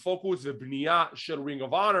קרבות עם פוקוס ובנייה של רינג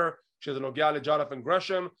אוף אונר כשזה נוגע לג'ונתן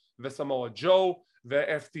גרשם וסמואה ג'ו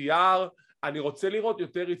ו-FTR. אני רוצה לראות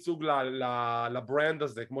יותר ייצוג לברנד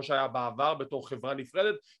הזה כמו שהיה בעבר בתור חברה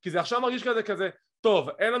נפרדת, כי זה עכשיו מרגיש כזה טוב,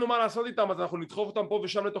 אין לנו מה לעשות איתם אז אנחנו נדחוף אותם פה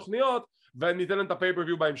ושם לתוכניות וניתן להם את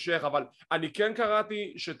הפייפריוויו בהמשך, אבל אני כן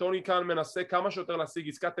קראתי שטוני כאן מנסה כמה שיותר להשיג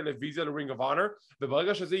עסקת טלוויזיה לרינג אוף אונר,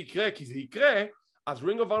 וברגע שזה יקרה, כי זה יקרה, אז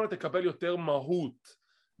רינג אוף אונר תקבל יותר מהות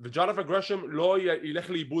וג'ונתן גרשם לא ילך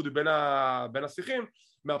לאיבוד בין השיחים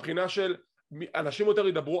מהבחינה של אנשים יותר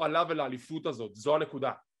ידברו עליו ולאליפות הזאת, זו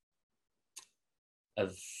הנקודה.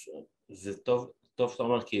 אז זה טוב שאתה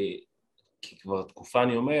אומר, כי כבר תקופה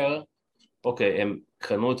אני אומר, אוקיי, הם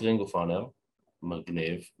קנו את רינג אוף אונר,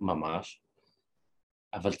 מגניב, ממש,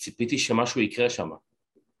 אבל ציפיתי שמשהו יקרה שם.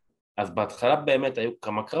 אז בהתחלה באמת היו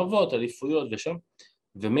כמה קרבות, אליפויות ושם,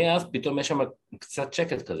 ומאז פתאום יש שם קצת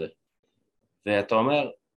שקט כזה. ואתה אומר,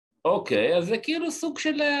 אוקיי, אז זה כאילו סוג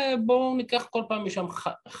של בואו ניקח כל פעם משם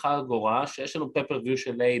חגורה, שיש לנו פייפריוויו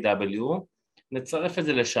של AEW, נצרף את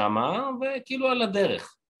זה לשם, וכאילו על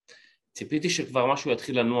הדרך. ציפיתי שכבר משהו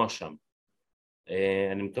יתחיל לנוע שם.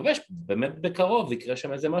 אני מקווה שבאמת בקרוב יקרה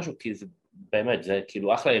שם איזה משהו, כי זה באמת, זה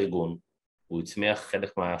כאילו אחלה ארגון, הוא הצמיח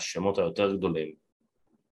חלק מהשמות היותר גדולים.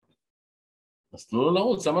 אז תנו לו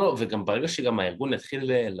לרוץ, למה לא? וגם ברגע שגם הארגון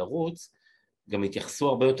יתחיל לרוץ, גם יתייחסו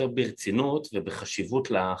הרבה יותר ברצינות ובחשיבות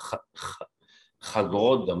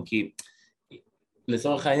לחגורות גם, כי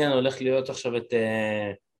לצורך העניין הולך להיות עכשיו את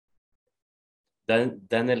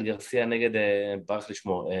דניאל גרסיה נגד, ברח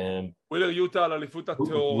לשמו, ווילר יוטה על אליפות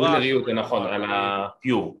התאורה. ווילר יוטה, נכון, על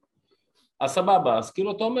הפיור. אז סבבה, אז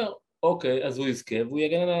כאילו אתה אומר, אוקיי, אז הוא יזכה, והוא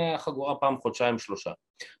יגן על החגורה פעם חודשיים שלושה.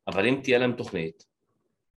 אבל אם תהיה להם תוכנית,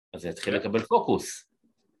 אז זה יתחיל לקבל פוקוס.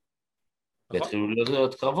 ויתחילו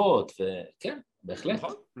להיות קרבות, וכן, בהחלט.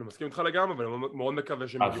 נכון, אני מסכים איתך לגמרי, ואני מאוד מקווה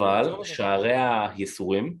שהם יגיעו. אבל שערי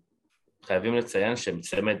הייסורים, חייבים לציין שהם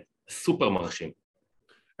צמד סופר מרשים.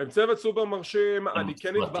 הם צוות סופר מרשים, אני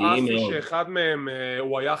כן התבאסתי שאחד מהם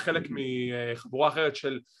הוא היה חלק מחבורה אחרת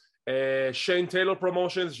של שיין טיילור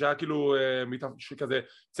פרומושנס, שהיה כאילו כזה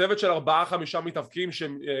צוות של 4-5 מתאבקים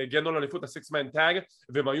שהגנו על אליפות ה-6-man tag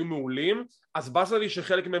והם היו מעולים, אז בסה לי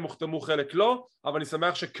שחלק מהם הוחתמו חלק לא, אבל אני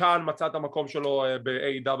שמח שכאן מצא את המקום שלו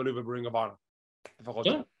ב-AEW וב-Ring of Honor לפחות.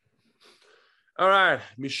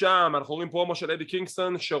 משם אנחנו רואים פרומו של אדי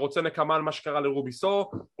קינגסטון שרוצה נקמה על מה שקרה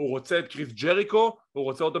לרוביסו, הוא רוצה את קריס ג'ריקו, הוא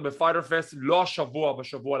רוצה אותו בפייטר פסט לא השבוע,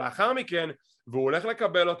 בשבוע לאחר מכן, והוא הולך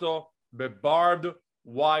לקבל אותו בבארבד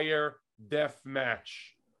ווייר דף מאץ'.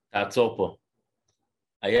 תעצור פה.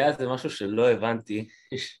 היה איזה משהו שלא הבנתי,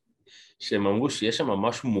 שהם אמרו שיש שם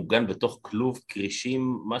משהו מוגן בתוך כלוב,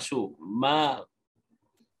 קרישים, משהו,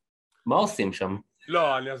 מה עושים שם?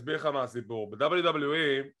 לא, אני אסביר לך מה הסיפור.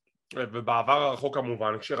 ב-WWE ובעבר הרחוק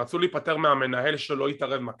כמובן, כשרצו להיפטר מהמנהל שלא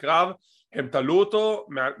יתערב מהקרב, הם תלו אותו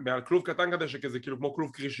מעל כלוב קטן כזה שכזה כאילו כמו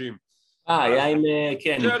כלוב קרישים. היה עם,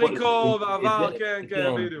 כן. ג'ריקו ועבר, כן,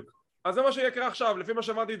 בדיוק. אז זה מה שיקרה עכשיו, לפי מה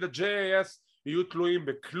שאמרתי, ה-JAS יהיו תלויים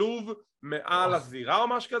בכלוב מעל הזירה או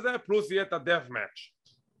משהו כזה, פלוס יהיה את ה-Death Match.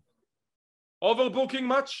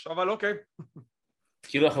 Overbooking match, אבל אוקיי.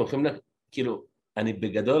 כאילו אנחנו הולכים, כאילו, אני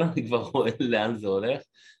בגדול אני כבר רואה לאן זה הולך,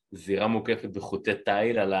 זירה מוקפת בחוטי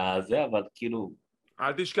תיל על הזה, אבל כאילו...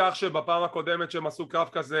 אל תשכח שבפעם הקודמת שהם עשו קרב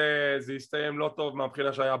כזה, זה הסתיים לא טוב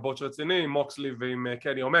מהבחינה שהיה בוטש רציני עם מוקסלי ועם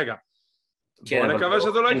קני אומגה. כן, בוא נקווה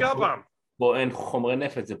שזה לא יקרה הפעם. בוא אין חומרי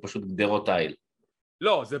נפץ, זה פשוט גדרות תיל.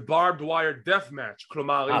 לא, זה barbed wire death match,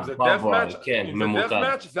 כלומר אם זה death match, כן, אם זה death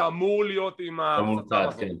match זה אמור להיות עם הפצצה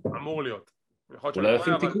הזאת, אמור להיות.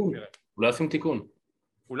 אולי עושים תיקון.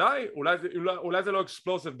 אולי זה לא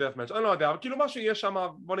explosive death match, אני לא יודע, אבל כאילו מה שיהיה שם,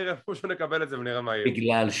 בוא נראה, פשוט נקבל את זה ונראה מה יהיה.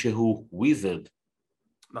 בגלל שהוא וויזרד.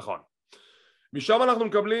 נכון. משם אנחנו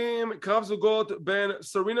מקבלים קרב זוגות בין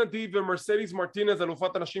סרינה דיב ומרסדיס מרטינז,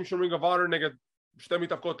 אלופת הנשים של רינג אוף אונר נגד שתי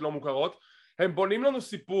מתאבקות לא מוכרות. הם בונים לנו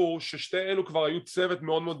סיפור ששתי אלו כבר היו צוות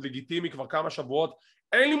מאוד מאוד לגיטימי כבר כמה שבועות.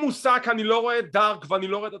 אין לי מושג, אני לא רואה דארק ואני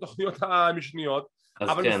לא רואה את התוכניות המשניות,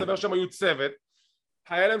 אבל כן. מסתבר שהם היו צוות.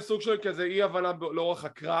 היה להם סוג של כזה אי הבנה לאורך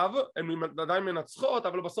הקרב, הן עדיין מנצחות,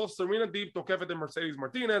 אבל בסוף סרינה דיב תוקפת את מרסדיס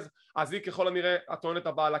מרטינז, אז היא ככל הנראה הטוענת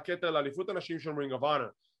הבעל הכתר לאליפות הנשים של רינג אוף אונר.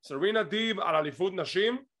 סרינה דיב על אליפות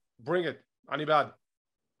נשים, bring it, אני בעד.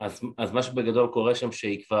 אז מה שבגדול קורה שם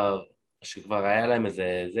שכבר היה להם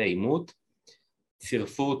איזה עימות,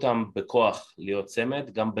 צירפו אותם בכוח להיות צמד,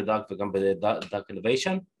 גם בדארק וגם בדארק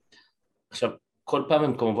אלוויישן. עכשיו, כל פעם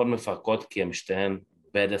הן כמובן מפרקות כי הן שתיהן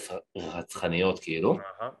בדס רצחניות כאילו.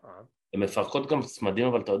 הן מפרקות גם צמדים,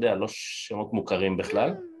 אבל אתה יודע, לא שמות מוכרים בכלל.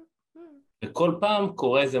 וכל פעם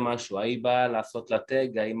קורה איזה משהו, ההיא באה לעשות לה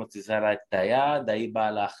טג, ההיא מציזה לה את היד, ההיא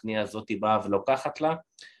באה להכניע, הזאת היא באה ולוקחת לה.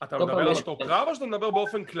 אתה מדבר על אותו קרב או שאתה מדבר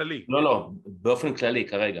באופן כללי? לא, באופן כללי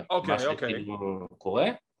כרגע. אוקיי. מה שכאילו קורה.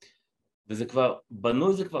 וזה כבר,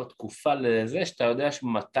 בנו זה כבר תקופה לזה שאתה יודע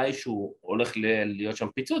שמתישהו הולך להיות שם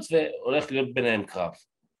פיצוץ והולך להיות ביניהם קרב.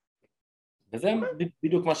 וזה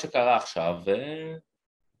בדיוק מה שקרה עכשיו.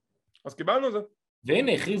 אז קיבלנו את זה.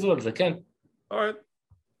 והנה, הכריזו על זה, כן.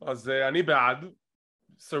 אז אני בעד.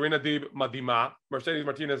 סרינה דיב מדהימה, מרסדיס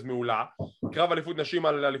מרטינז מעולה, קרב אליפות נשים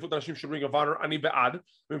על אליפות הנשים של רינג אוף אונר, אני בעד.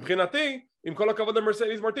 ומבחינתי, עם כל הכבוד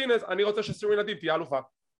למרסדיס מרטינז, אני רוצה שסרינה דיב תהיה אלופה.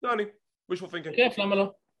 זה אני, wishful thinking. כיף, למה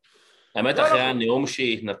לא? האמת אחרי הנאום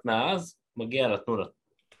שהיא נתנה אז, מגיע לתנו לה.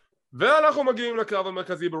 ואנחנו מגיעים לקרב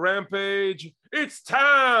המרכזי ב-RAMPAGE. It's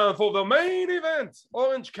time for the main event.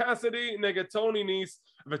 אורנג' קאסידי נגד טוני ניס,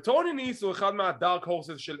 וטוני ניס הוא אחד מהדארק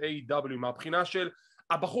הורסס של AEW, מהבחינה של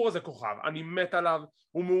הבחור הזה כוכב, אני מת עליו,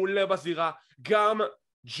 הוא מעולה בזירה, גם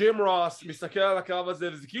ג'ים רוס מסתכל על הקרב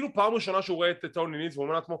הזה, וזה כאילו פעם ראשונה שהוא רואה את טוני ניס, והוא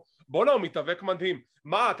אומר לעצמו, בוא'נה הוא מתאבק מדהים,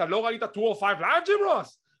 מה אתה לא ראית 205 לאן ג'ים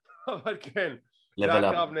רוס? אבל כן, זה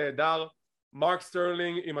הקרב נהדר. מרק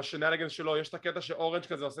סטרלינג עם השנלגנס שלו, יש את הקטע שאורנג'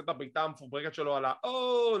 כזה עושה את הביתה המפוברקת שלו על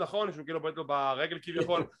נכון, שהוא כאילו בועט לו ברגל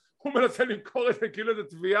כביכול, הוא מנסה למכור את זה כאילו איזה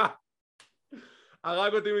תביעה.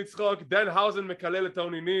 הרג אותי מצחוק, דן האוזן מקלל את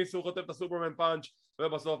טוני ניס, הוא חוטף את הסופרמן פאנץ'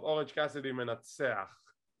 ובסוף אורנג' קאסידי מנצח.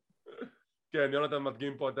 כן, יונתן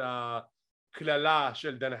מדגים פה את הכללה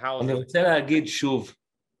של דן האוזן. אני רוצה להגיד שוב,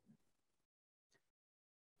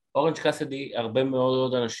 אורנג' קאסידי, הרבה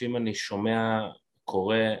מאוד אנשים אני שומע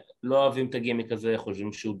קורא, לא אוהבים את הגימיק הזה,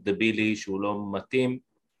 חושבים שהוא דבילי, שהוא לא מתאים,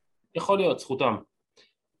 יכול להיות, זכותם.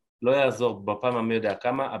 לא יעזור, בפעם המי יודע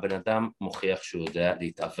כמה, הבן אדם מוכיח שהוא יודע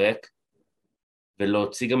להתאבק,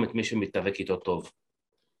 ולהוציא גם את מי שמתאבק איתו טוב.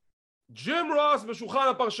 ג'ים רוס בשולחן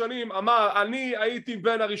הפרשנים אמר, אני הייתי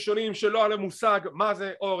בין הראשונים שלא היה להם מושג מה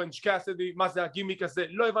זה אורנג' קאסידי, מה זה הגימיק הזה,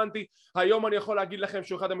 לא הבנתי, היום אני יכול להגיד לכם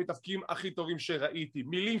שהוא אחד המתאבקים הכי טובים שראיתי,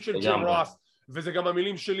 מילים של ג'ים רוס, וזה גם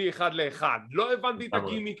המילים שלי אחד לאחד. לא הבנתי את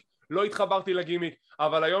הגימיק, לא התחברתי לגימיק,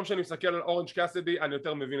 אבל היום שאני מסתכל על אורנג' קאסידי אני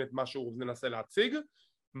יותר מבין את מה שהוא מנסה להציג,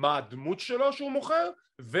 מה הדמות שלו שהוא מוכר,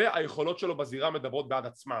 והיכולות שלו בזירה מדברות בעד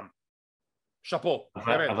עצמם. שפו,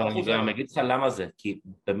 באמת. אבל אני גם אגיד לך למה זה, כי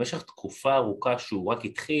במשך תקופה ארוכה שהוא רק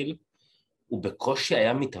התחיל, הוא בקושי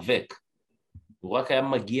היה מתאבק. הוא רק היה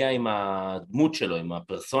מגיע עם הדמות שלו, עם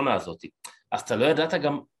הפרסונה הזאת. אז אתה לא ידעת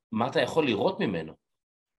גם מה אתה יכול לראות ממנו.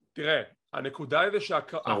 תראה, הנקודה היא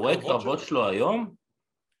אתה רואה קרבות שלו היום?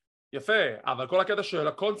 יפה, אבל כל הקטע של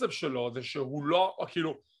הקונספט שלו זה שהוא לא,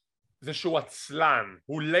 כאילו, זה שהוא עצלן,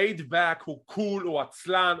 הוא laid back, הוא קול, הוא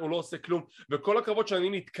עצלן, הוא לא עושה כלום, וכל הקרבות שאני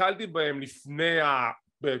נתקלתי בהם לפני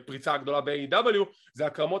הפריצה הגדולה ב-AEW, זה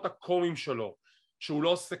הקרבות הקומיים שלו, שהוא לא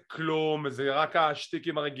עושה כלום, זה רק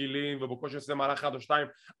השטיקים הרגילים, ובקושי עושה מהלך אחד או שתיים,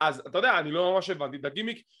 אז אתה יודע, אני לא ממש הבנתי את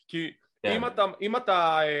הגימיק, כי אם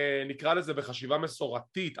אתה נקרא לזה בחשיבה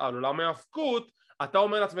מסורתית על עולם ההאבקות, אתה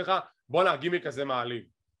אומר לעצמך, בוא נה, הגימיק הזה מעליב.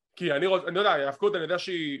 כי אני יודע, ההאבקות אני יודע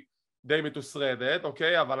שהיא די מתוסרדת,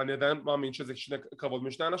 אוקיי? אבל אני עדיין מאמין שזה שני קרבות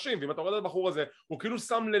משני אנשים, ואם אתה רואה את הבחור הזה, הוא כאילו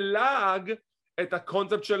שם ללעג את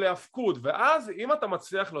הקונספט של ההאבקות, ואז אם אתה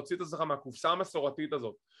מצליח להוציא את עצמך מהקופסה המסורתית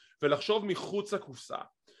הזאת, ולחשוב מחוץ לקופסה,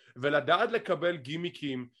 ולדעת לקבל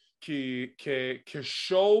גימיקים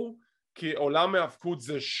כשואו, כי עולם ההאבקות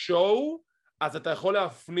זה שואו, אז אתה יכול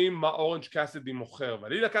להפנים מה אורנג' קאסידי מוכר,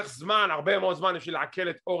 ולי לקח זמן, הרבה מאוד זמן בשביל לעכל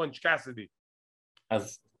את אורנג' קאסידי.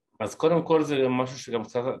 אז קודם כל זה משהו שגם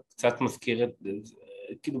קצת מזכיר את,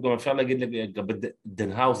 כאילו גם אפשר להגיד לגבי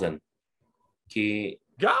דנהאוזן, כי...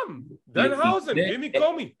 גם, דנהאוזן, גימי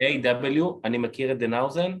קומי. A.W. אני מכיר את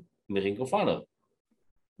דנהאוזן מרינג אוף אונר,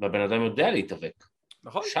 והבן אדם יודע להתאבק.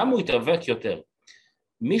 נכון. שם הוא התאבק יותר.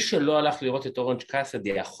 מי שלא הלך לראות את אורנג'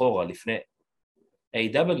 קאסידי אחורה לפני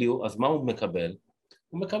A.W. אז מה הוא מקבל?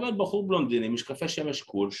 הוא מקבל בחור בלונדיני, משקפי שמש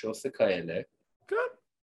קול שעושה כאלה. כן.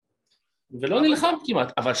 ולא נלחם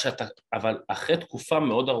כמעט, אבל אחרי תקופה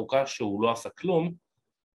מאוד ארוכה שהוא לא עשה כלום,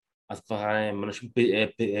 אז כבר אנשים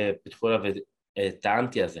פיתחו עליו את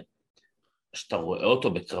האנטי הזה. כשאתה רואה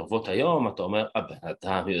אותו בקרבות היום, אתה אומר, הבן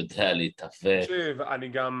אדם יודע להתאבק. תקשיב, אני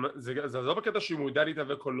גם, זה לא בקטע שאם הוא יודע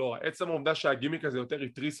להתאבק או לא, עצם העובדה שהגימיק הזה יותר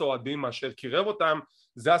התריס אוהדים מאשר קירב אותם,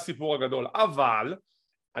 זה הסיפור הגדול. אבל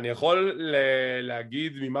אני יכול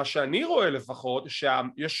להגיד ממה שאני רואה לפחות,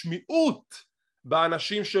 שיש מיעוט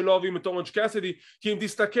באנשים שלא אוהבים את אורנג' קאסידי, כי אם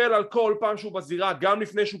תסתכל על כל פעם שהוא בזירה, גם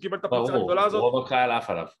לפני שהוא קיבל את הפריצה הגדולה הזאת, רוב הקהל עף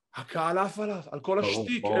עליו. הקהל עף עליו, על כל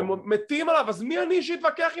השטיק, הם מתים עליו, אז מי אני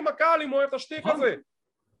שיתווכח עם הקהל אם הוא אוהב את השטיק הזה?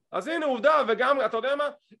 אז הנה עובדה, וגם, אתה יודע מה?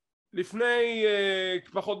 לפני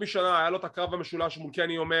פחות משנה היה לו את הקרב המשולש מול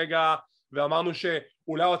קני אומגה, ואמרנו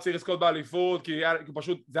שאולי הוא צריך לזכות באליפות, כי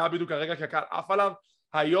פשוט זה היה בדיוק הרגע כי הקהל עף עליו.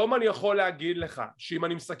 היום אני יכול להגיד לך, שאם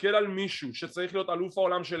אני מסתכל על מישהו שצריך להיות אלוף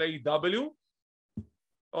העולם של A.W.,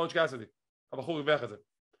 אורנג' קאסידי, הבחור הרוויח את זה.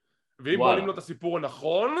 ואם בונים לו את הסיפור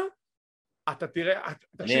הנכון, אתה תראה,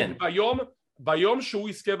 תקשיב, ביום שהוא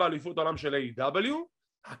יזכה באליפות העולם של A.W,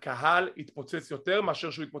 הקהל יתפוצץ יותר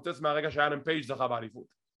מאשר שהוא יתפוצץ מהרגע ש-RAMPAGE זכה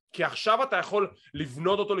באליפות. כי עכשיו אתה יכול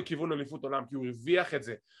לבנות אותו לכיוון אליפות עולם, כי הוא הרוויח את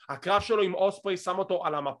זה. הקרב שלו עם אוספרי שם אותו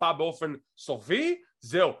על המפה באופן סופי,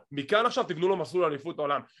 זהו, מכאן עכשיו תבנו לו מסלול אליפות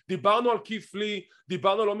העולם. דיברנו על כיף לי,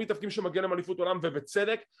 דיברנו על לא מתאבקים שמגיע להם אליפות עולם,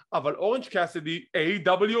 ובצדק, אבל אורנג' קאסידי,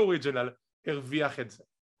 A.W. אוריג'ינל, הרוויח את זה.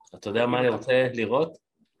 אתה יודע מה אני רוצה לראות?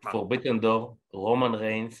 פורביטן דור, רומן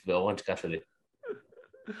ריינס ואורנג' קאסידי.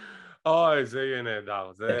 אוי, זה יהיה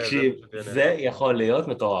נהדר. תקשיב, זה יכול להיות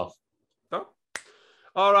מטורף. טוב.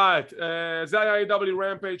 אורייט, זה היה A.W.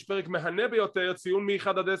 RAMPAGE, פרק מהנה ביותר, ציון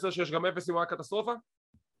מ-1-10 שיש גם 0 אם הוא היה קטסטרופה?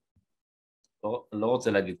 לא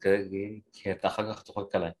רוצה להגיד כזה, כי אתה אחר כך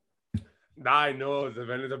צוחק עליי. די, נו, זה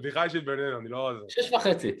בדיחה אישית בינינו, אני לא... 6.5.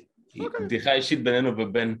 בדיחה אישית בינינו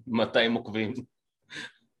ובין 200 עוקבים.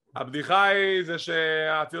 הבדיחה היא זה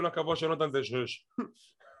שהציון הקבוע של נותן זה 6.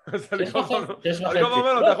 אז אני כבר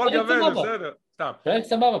אומר לו, אתה יכול לגוון, זה בסדר, סתם. פרק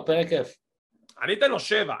סבבה, פרק כיף. אני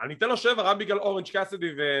אתן לו 7 רק בגלל אורנג' קאסידי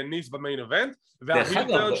וניס במיין איבנט,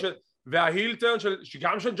 וההילטרן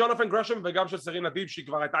גם של ג'ונתן גרשם וגם של סרינה דיב שהיא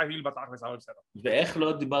כבר הייתה היל בתכלס, אבל בסדר. ואיך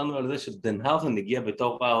לא דיברנו על זה שדנהאוזן הגיע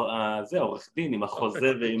בתור עורך דין עם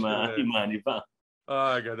החוזה ועם העניבה.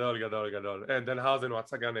 גדול. דנהאוזן הוא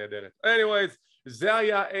הצגה נהדרת. anyways, זה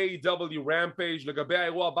היה A.W. RAMPAGE. לגבי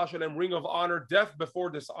האירוע הבא שלהם, Ring of Honor, Death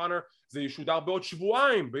Before Dishonor, זה ישודר בעוד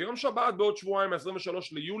שבועיים, ביום שבת בעוד שבועיים,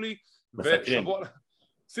 23 ליולי.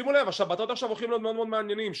 שימו לב, השבתות עכשיו הולכים להיות מאוד מאוד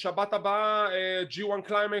מעניינים. שבת הבאה G1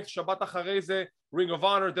 Climax, שבת אחרי זה Ring of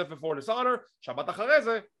Honor, Death Before Dishonor, שבת אחרי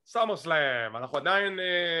זה SummerSlam. אנחנו עדיין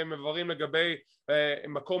מבררים לגבי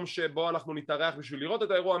מקום שבו אנחנו נתארח בשביל לראות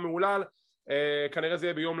את האירוע המעולל. כנראה זה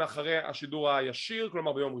יהיה ביום לאחרי השידור הישיר,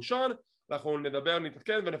 כלומר ביום ראשון, אנחנו נדבר,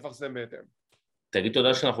 נתעדכן ונפרסם בהתאם. תגיד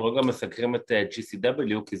תודה שאנחנו לא גם מסקרים את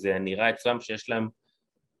GCW, כי זה נראה אצלם שיש להם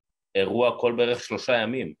אירוע כל בערך 3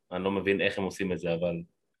 ימים. אני לא מבין איך הם עושים את זה, אבל...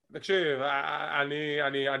 תקשיב,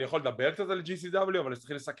 אני יכול לדבר קצת על GCW, אבל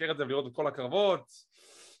צריך לסקר את זה ולראות את כל הקרבות.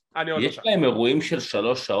 יש להם אירועים של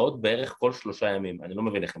 3 שעות בערך כל 3 ימים. אני לא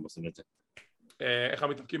מבין איך הם עושים את זה. איך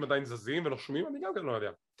המתאבקים עדיין זזים ולא שומעים? אני גם כן לא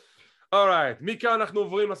יודע. אורייט, מכאן אנחנו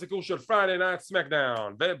עוברים לסיקור של Friday Night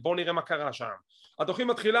SmackDown, ובואו נראה מה קרה שם. התוכנית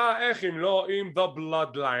מתחילה, איך אם לא, עם The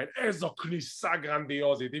Bloodline, איזו כניסה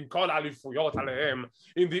גרנדיוזית, עם כל האליפויות עליהם,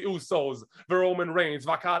 עם The Usos, ורומן ריינס,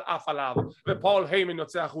 והקהל עף עליו, ופול היימן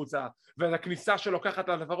יוצא החוצה, והכניסה שלוקחת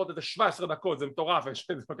לה לפחות איזה 17 דקות, זה מטורף,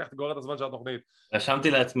 זה לוקח גורר את הזמן של התוכנית.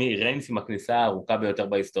 רשמתי לעצמי, ריינס עם הכניסה הארוכה ביותר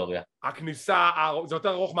בהיסטוריה. הכניסה, זה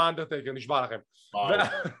יותר ארוך מהאנדרטייקר, נשבע לכם.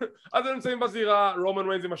 אז הם נמצאים בזירה, רומן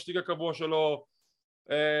ריינס עם השתיק הקבוע שלו,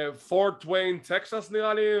 פורט וויין, טקסס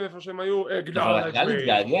נראה לי, איפה שהם היו, אבל הקהל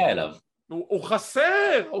התגעגע אליו. הוא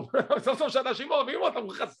חסר, סוף סוף שאנשים אוהבים אותם,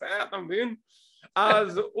 הוא חסר, אתה מבין?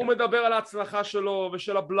 אז הוא מדבר על ההצלחה שלו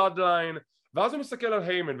ושל הבלאדליין, ואז הוא מסתכל על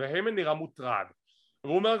היימן, והיימן נראה מוטרד,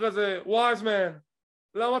 והוא אומר כזה, וייזמן,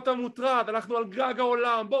 למה אתה מוטרד? אנחנו על גג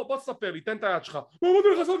העולם, בוא תספר לי, תן את היד שלך. מה אתה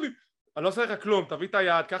הולך לעשות לי? אני לא עושה לך כלום, תביא את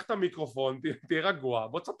היד, קח את המיקרופון, תהיה רגוע,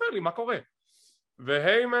 בוא תספר לי מה קורה.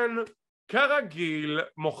 והיימן כרגיל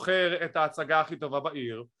מוכר את ההצגה הכי טובה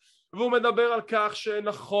בעיר, והוא מדבר על כך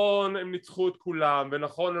שנכון הם ניצחו את כולם,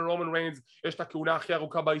 ונכון לרומן ריינס יש את הכהונה הכי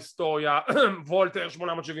ארוכה בהיסטוריה, וולטר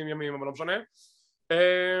 870 ימים, אבל לא משנה,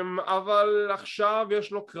 אבל עכשיו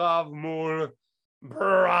יש לו קרב מול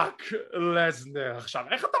ברק לזנר. עכשיו,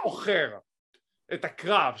 איך אתה מוכר את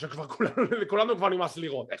הקרב שכבר כולנו כבר נמאס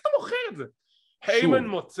לראות? איך אתה מוכר את זה? היימן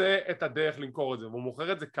מוצא את הדרך למכור את זה, והוא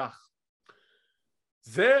מוכר את זה כך.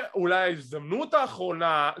 זה אולי ההזדמנות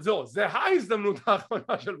האחרונה, זה ההזדמנות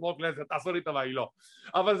האחרונה של ברוק לזנר, תעשו לי טובה, היא לא,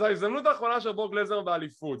 אבל זו ההזדמנות האחרונה של ברוק לזנר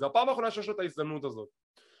באליפות, זו הפעם האחרונה שיש לו את ההזדמנות הזאת,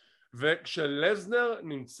 וכשלזנר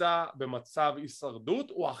נמצא במצב הישרדות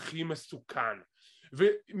הוא הכי מסוכן,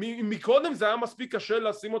 ומקודם זה היה מספיק קשה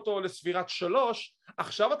לשים אותו לספירת 3,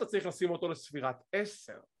 עכשיו אתה צריך לשים אותו לספירת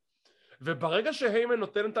 10, וברגע שהיימן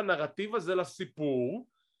נותן את הנרטיב הזה לסיפור,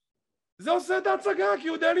 זה עושה את ההצגה כי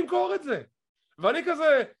הוא יודע למכור את זה. ואני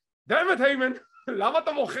כזה, דמת היימן, למה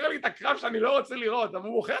אתה מוכר לי את הקרב שאני לא רוצה לראות? אבל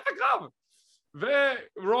הוא מוכר את הקרב.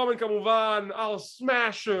 ורומן כמובן, I'll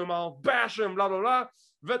smash him, I'll bash him, בלה בלה בלה,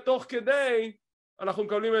 ותוך כדי אנחנו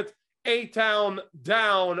מקבלים את A-Town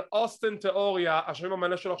Down, אוסטין תיאוריה, השם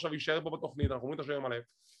המלא שלו עכשיו יישאר פה בתוכנית, אנחנו רואים את השם המלא.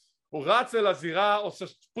 הוא רץ אל הזירה, עושה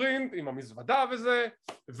ספרינט עם המזוודה וזה,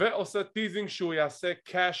 ועושה טיזינג שהוא יעשה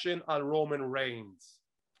קאשן על רומן ריינס.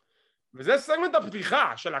 וזה סגמנט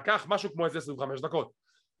הפתיחה שלקח משהו כמו איזה 25 דקות,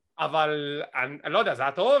 אבל אני לא יודע, זה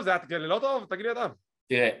היה טוב, זה היה לא טוב, תגיד לי אתה.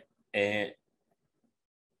 תראה,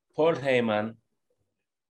 פול היימן,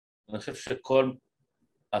 אני חושב שכל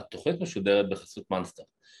התוכנית משודרת בחסות מנסטר.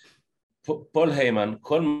 פול היימן,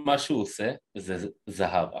 כל מה שהוא עושה זה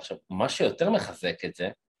זהב. עכשיו, מה שיותר מחזק את זה,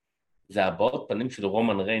 זה הבעות פנים של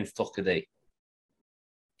רומן ריינס תוך כדי.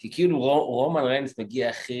 כי כאילו רומן ריינס מגיע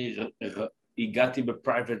הכי... הגעתי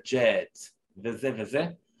בפרייבט ג'ט, וזה וזה,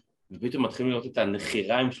 ופתאום מתחילים לראות את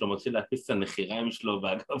הנחיריים שלו, מתחיל להפיס את הנחיריים שלו,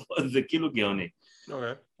 והגבות, זה כאילו גאוני.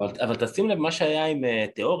 אבל תשים לב מה שהיה עם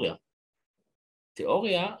תיאוריה.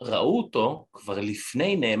 תיאוריה, ראו אותו כבר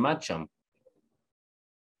לפני נעמד שם.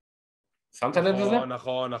 שמת לב לזה?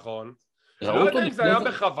 נכון. ראו לא אותו יודע אם זה היה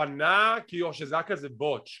בכוונה, או שזה היה כזה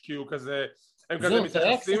בוטש, כי הוא כזה, הם כזה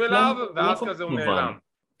מתייחסים אליו, ואז כזה הוא נעלם.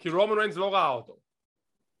 כי רומן ריינס לא ראה אותו.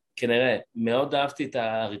 כנראה, מאוד אהבתי את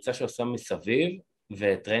הריצה שהוא עושה מסביב,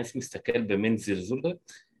 ואת ריינס מסתכל במין זלזול.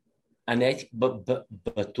 אני הייתי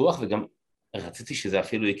בטוח, וגם רציתי שזה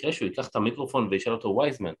אפילו יקרה, שהוא ייקח את המיקרופון וישאל אותו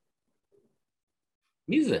וייזמן.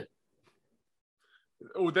 מי זה?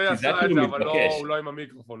 הוא די עשה את זה, אבל הוא לא עם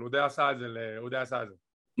המיקרופון, הוא די עשה את זה.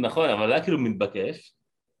 נכון, אבל זה היה כאילו מתבקש.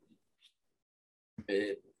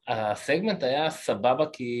 הסגמנט היה סבבה,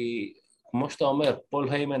 כי כמו שאתה אומר, פול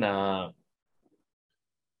היימן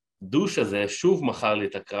הדוש הזה שוב מכר לי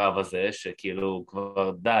את הקרב הזה, שכאילו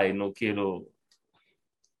כבר די, נו כאילו...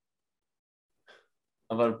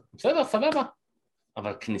 אבל בסדר, סבבה.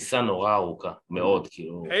 אבל כניסה נורא ארוכה, מאוד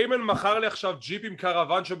כאילו... היימן מכר לי עכשיו ג'יפ עם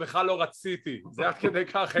קרוון שבכלל לא רציתי, זה עד כדי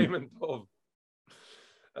כך היימן טוב.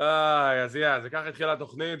 אז זה ככה התחילה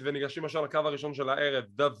התוכנית, וניגשים עכשיו לקו הראשון של הערב.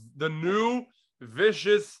 The new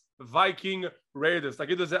vicious Viking Raiders,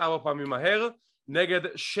 תגידו את זה 4 פעמים מהר, נגד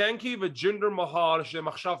שנקי וג'ינדר מהל, שהם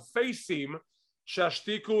עכשיו פייסים,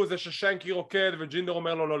 שהשתיקו זה ששנקי רוקד וג'ינדר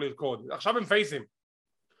אומר לו לא לרקוד. עכשיו הם פייסים.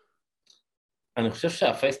 אני חושב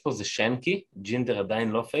שהפייס פה זה שנקי, ג'ינדר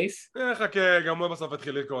עדיין לא פייס. חכה, גם הוא בסוף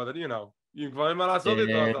התחיל לקרוא, you know. אם כבר אין מה לעשות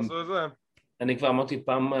איתו, אז תעשו את זה. אני כבר אמרתי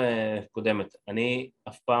פעם קודמת, אני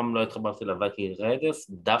אף פעם לא התחברתי לווייקינג ריידרס,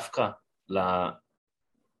 דווקא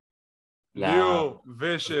New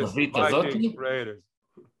vicious לזווית הזאת, Viking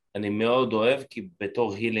Raiders. אני מאוד אוהב, כי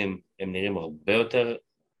בתור הילים הם נראים הרבה יותר...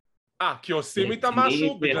 כי עושים איתם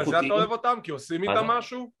משהו? בגלל זה אתה אוהב אותם? כי עושים איתם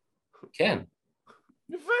משהו? כן.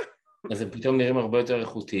 יפה. אז הם פתאום נראים הרבה יותר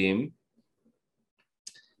איכותיים.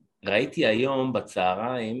 ראיתי היום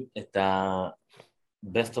בצהריים את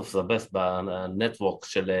ה-Best of the Best בנטוורק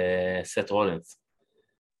של סט רולינס.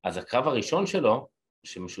 אז הקרב הראשון שלו,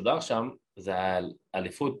 שמשודר שם, זה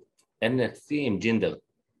האליפות NXT עם ג'ינדר.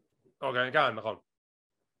 אוקיי, כן, נכון.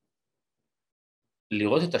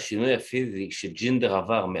 לראות את השינוי הפיזי שג'ינדר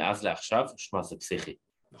עבר מאז לעכשיו, שמה, זה פסיכי.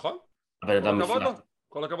 נכון. אבל אדם מפלץ.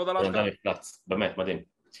 כל הכבוד על ההשקעה. אדם מפלץ, באמת, מדהים.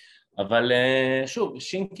 אבל שוב,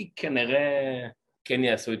 שינקי כנראה כן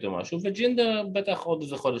יעשו איתו משהו, וג'ינדר בטח עוד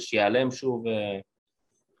איזה חודש ייעלם שוב.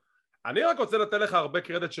 אני רק רוצה לתת לך הרבה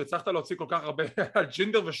קרדיט שהצלחת להוציא כל כך הרבה על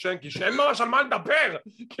ג'ינדר ושנקי, שאין ממש על מה לדבר,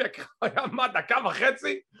 כי היה מה, דקה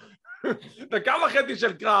וחצי? דקה וחצי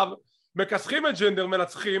של קרב, מכסחים את ג'ינדר,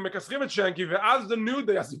 מנצחים, מכסחים את שנקי, ואז The New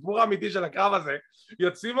Day, הסיפור האמיתי של הקרב הזה,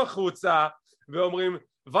 יוצאים החוצה ואומרים,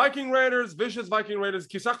 וייקינג ריידרס, vicious וייקינג ריידרס,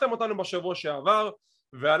 כיסחתם אותנו בשבוע שעבר,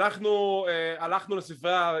 ואנחנו הלכנו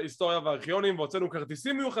לספרי ההיסטוריה והארכיונים והוצאנו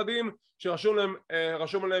כרטיסים מיוחדים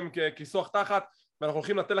שרשום עליהם ככיסוח תחת, ואנחנו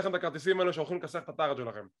הולכים לתת לכם את הכרטיסים האלה שהולכים לכסח את התחת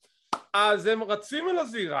שלכם. אז הם רצים אל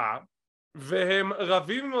הזירה והם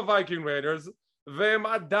רבים עם הווייקינג ריידרס והם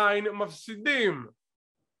עדיין מפסידים.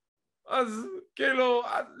 אז כאילו,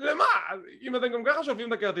 למה? אם אתם גם ככה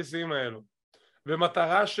שולפים את הכרטיסים האלו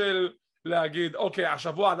ומטרה של להגיד אוקיי,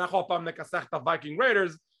 השבוע אנחנו הפעם נכסח את הווייקינג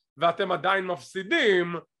ריידרס ואתם עדיין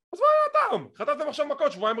מפסידים, אז מה הטעם? חטפתם עכשיו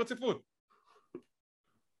מכות שבועיים רציפות.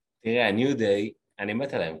 תראה, ה-New Day, אני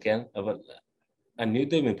מת עליהם, כן? אבל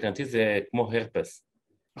ה-New Day מבחינתי זה כמו הרפס.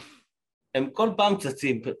 הם כל פעם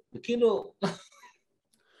צצים, וכאילו...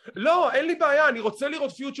 לא, אין לי בעיה, אני רוצה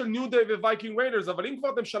לראות פיוט של ניו דיי ווייקינג ריידרס, אבל אם כבר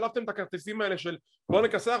אתם שלפתם את הכרטיסים האלה של בואו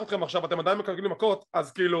נכסח אתכם עכשיו, אתם עדיין מקלקלים מכות,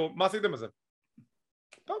 אז כאילו, מה עשיתם בזה?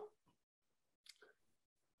 טוב.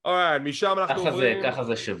 אוקיי, משם אנחנו עוברים... ככה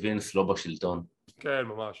זה שווינס לא בשלטון. כן,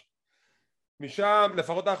 ממש. משם,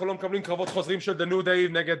 לפחות אנחנו לא מקבלים קרבות חוזרים של The New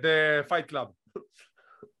Day נגד פייט קלאב.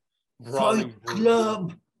 פייט קלאב!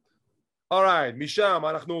 אורייט, משם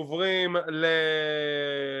אנחנו עוברים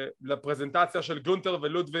לפרזנטציה של גונטר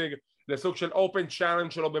ולודוויג לסוג של אופן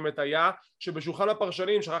צ'אלנג' שלו באמת היה, שבשולחן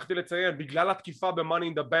הפרשנים, שכחתי לציין, בגלל התקיפה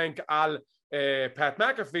ב-Money in the Bank על פאט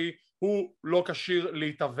מקאפי, הוא לא כשיר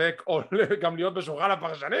להתאבק או גם להיות בשולחן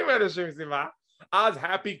הפרשנים מאיזושהי סיבה, אז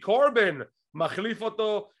הפי קורבן מחליף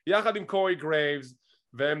אותו יחד עם קורי גרייבס,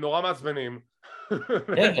 והם נורא מעצבנים.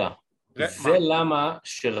 רגע. זה למה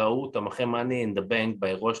שראו אותם אחרי Money in the Bank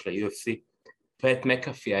באירוע של ה-UFC, פאט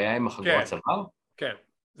מקאפי היה עם החגורת צוואר? כן,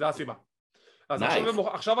 זה הסיבה. אז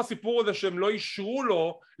עכשיו הסיפור הזה שהם לא אישרו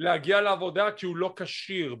לו להגיע לעבודה כי הוא לא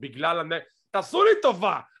כשיר בגלל תעשו לי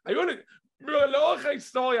טובה, היו לי לאורך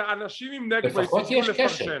ההיסטוריה אנשים עם נקבה לפחות יש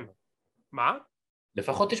קשר. מה?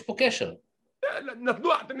 לפחות יש פה קשר.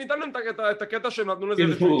 ניתן להם את הקטע שהם נתנו לזה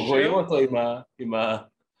איזשהו אישר. רואים אותו עם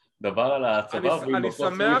דבר על הצבא. אני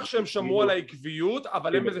שמח שהם שמרו על העקביות,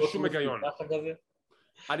 אבל אין בזה שום היגיון.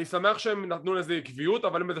 אני שמח שהם נתנו לזה עקביות,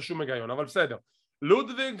 אבל אין בזה שום היגיון, אבל בסדר.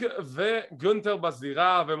 לודוויג וגונטר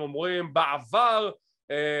בזירה, והם אומרים, בעבר,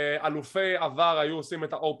 אלופי עבר היו עושים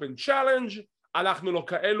את האופן צ'אלנג', אנחנו לא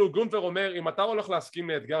כאלו. גונטר אומר, אם אתה הולך להסכים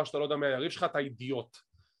לאתגר שאתה לא יודע מהיריב שלך, אתה אידיוט.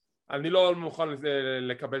 אני לא מוכן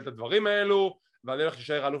לקבל את הדברים האלו, ואני הולך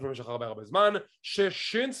להישאר אלוף במשך הרבה זמן.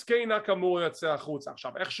 ששינסקי נקמורה יוצא החוצה.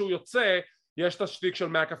 עכשיו, איך שהוא יוצא, יש את השטיק של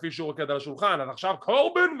מקאפי שהוא רוקד על השולחן, אז עכשיו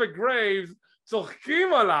קורבן וגרייבס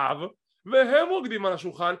צוחקים עליו, והם רוקדים על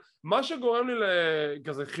השולחן, מה שגורם לי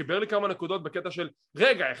כזה, חיבר לי כמה נקודות בקטע של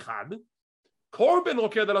רגע אחד, קורבן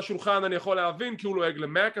רוקד על השולחן אני יכול להבין כי הוא לועג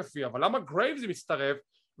למקאפי, אבל למה גרייבס מצטרף,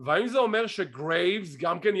 והאם זה אומר שגרייבס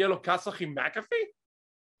גם כן יהיה לו כסח עם מקאפי?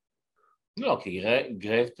 לא, כי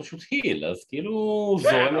גרייבס פשוט היל, אז כאילו...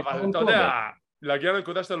 כן, אבל אתה יודע, להגיע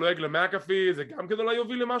לנקודה שאתה לועג למקאפי, זה גם כדי לא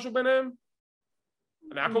יוביל למשהו ביניהם?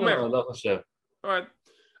 אני רק אומר. לא חושב.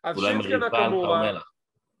 אז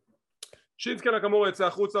שינסקי נקמורה יצא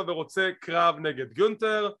החוצה ורוצה קרב נגד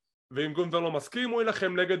גונטר, ואם גונטר לא מסכים הוא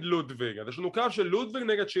ילחם נגד לודוויג. אז יש לנו קרב של לודוויג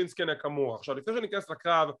נגד שינסקי נקמורה. עכשיו לפני שניכנס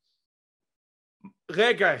לקרב,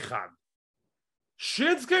 רגע אחד,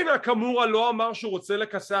 שינסקי נקמורה לא אמר שהוא רוצה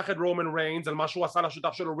לכסח את רומן ריינס על מה שהוא עשה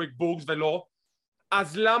לשותף שלו ריק בוגס, ולא,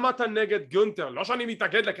 אז למה אתה נגד גונטר? לא שאני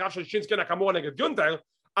מתנגד לקרב של שינסקי נקמורה נגד גונטר,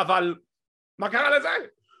 אבל מה קרה לזה?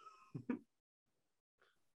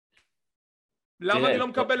 למה אני לא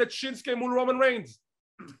מקבל את שינסקי מול רומן ריינס?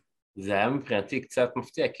 זה היה מבחינתי קצת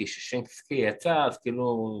מפתיע, כי ששינסקי יצא, אז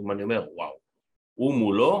כאילו, אני אומר, וואו, הוא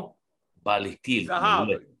מולו, בא לי טיל. זהב,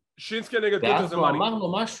 שינסקי נגד גונטר זה ואז מני. הוא אמר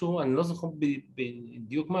לו משהו, אני לא זוכר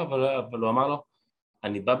בדיוק מה, אבל הוא אמר לו,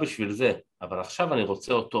 אני בא בשביל זה, אבל עכשיו אני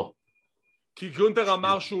רוצה אותו. כי גונטר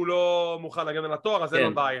אמר שהוא לא מוכן להגן על התואר, אז אין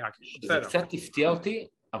לו בעיה. זה קצת הפתיע אותי,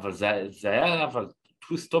 אבל זה היה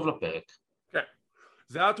טוויסט טוב לפרק. כן,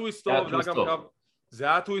 זה היה טוויסט טוב, זה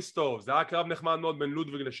היה טוויסט טוב, זה היה קרב נחמד מאוד בין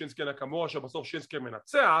לודוויג לשינסקי נקמורה, שבסוף שינסקי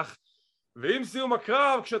מנצח, ועם סיום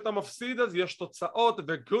הקרב, כשאתה מפסיד אז יש תוצאות,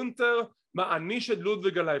 וגונטר מעניש את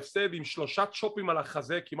לודוויג על ההפסד עם 3 צ'ופים על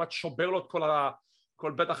החזה, כמעט שובר לו את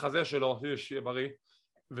כל בית החזה שלו, שיהיה בריא,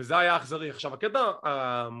 וזה היה אכזרי. עכשיו הקטע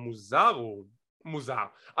המוזר הוא מוזר,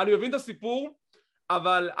 אני מבין את הסיפור,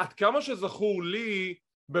 אבל עד כמה שזכור לי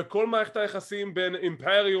בכל מערכת היחסים בין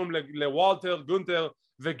אימפריום לוולטר, גונטר,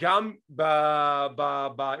 וגם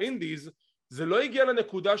באינדיז, זה לא הגיע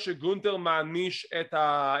לנקודה שגונטר מעניש את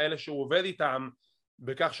האלה שהוא עובד איתם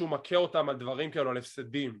בכך שהוא מכה אותם על דברים כאלו, על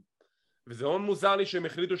הפסדים, וזה מאוד מוזר לי שהם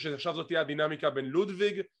החליטו שעכשיו זאת תהיה הדינמיקה בין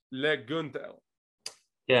לודוויג לגונטר.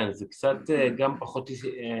 כן, זה קצת גם פחות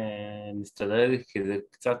מסתדר לי, כי זה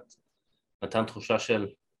קצת נתן תחושה של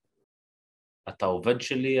אתה עובד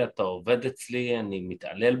שלי, אתה עובד אצלי, אני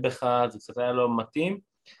מתעלל בך, זה קצת היה לא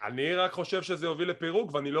מתאים. אני רק חושב שזה יוביל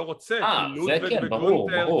לפירוק ואני לא רוצה, כי לודוויג כן,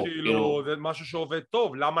 וגונטר כאילו זה משהו שעובד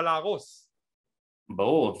טוב, למה להרוס?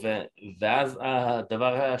 ברור, ואז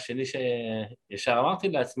הדבר השני שישר אמרתי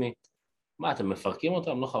לעצמי, מה, אתם מפרקים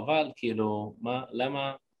אותם? לא חבל? כאילו, מה,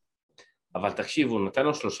 למה? אבל תקשיבו, הוא נתן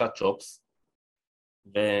לו 3 צ'ופס,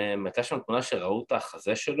 ומתה שם תמונה שראו את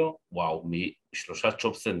החזה שלו, וואו, מ3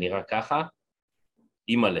 צ'ופס זה נראה ככה,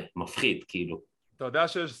 אימא'לה, מפחיד, כאילו. אתה יודע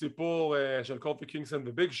שיש סיפור של קופי קינגסון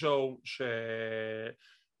בביג שואו,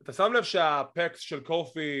 שאתה שם לב שהפקס של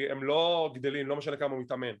קופי הם לא גדלים, לא משנה כמה הוא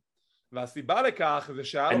מתאמן, והסיבה לכך זה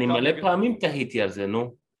שהיה לו אני מלא פעמים תהיתי על זה,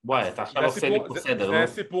 נו. וואי, אתה עכשיו עושה לי פה סדר, נו.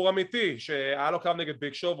 זה סיפור אמיתי, שהיה לו קרב נגד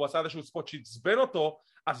ביג שואו, והוא עשה איזשהו ספוט שהצבן אותו,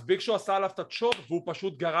 אז ביג שואו עשה עליו את הצ'ופ, והוא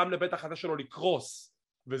פשוט גרם לבית החזה שלו לקרוס,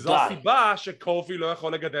 וזו הסיבה שקופי לא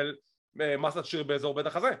יכול לגדל מסת שריר באזור בית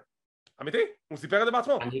החזה. אמיתי, הוא סיפר את זה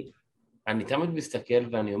בעצמו. אני תמיד מסתכל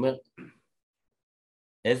ואני אומר,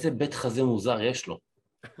 איזה בית חזה מוזר יש לו.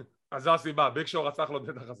 אז זו הסיבה, ביג שואו רצח לו את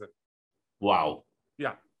בית החזה. וואו.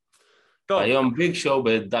 טוב. היום ביג שואו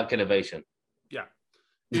בדארק אלוויישן.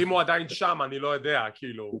 אם הוא עדיין שם, אני לא יודע,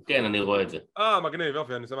 כאילו. כן, אני רואה את זה. מגניב,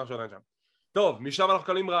 יופי, אני שמח שהוא עדיין שם. טוב, משם אנחנו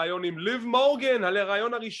קלים רעיון עם ליב מורגן, על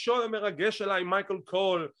הרעיון הראשון המרגש שלה עם מייקל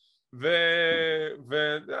קול,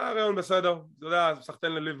 והרעיון בסדר, אתה יודע,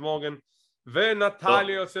 סחטן לליב מורגן,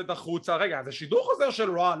 ונטליה יוצאת החוצה, רגע, זה שידור חוזר של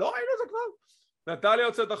רוע, לא ראינו את זה כבר? נטליה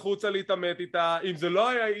יוצאת החוצה להתעמת איתה, אם זה לא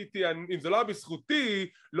היה בזכותי,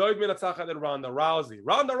 לא היית מנצחת את רונדה ראוזי.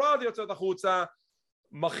 רונדה ראוזי יוצאת החוצה,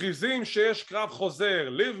 מכריזים שיש קרב חוזר,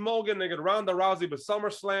 ליב מורגן נגד רונדה ראוזי בסומר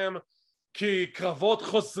סלאם, כי קרבות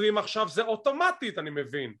חוזרים עכשיו זה אוטומטית, אני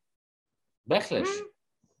מבין. בקלאש.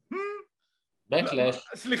 בקלאש.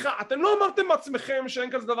 סליחה, אתם לא אמרתם בעצמכם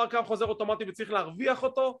שאין כזה דבר קרב חוזר אוטומטי וצריך להרוויח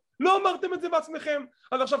אותו? לא אמרתם את זה בעצמכם?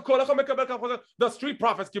 אז עכשיו כל אחד מקבל קרב חוזר. The Street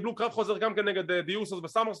Profits קיבלו קרב חוזר גם כן נגד דיוסוס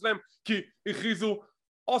בסומר סלאם, כי הכריזו,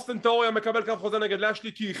 אוסטן תיאוריה מקבל קרב חוזר נגד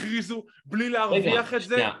לאשלי, כי הכריזו בלי להרוויח את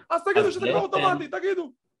זה. אז תגידו שזה קרב אוטומטי,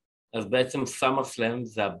 תגידו. אז בעצם סומר סלאם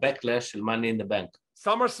זה הבקלאש של Money in the Bank.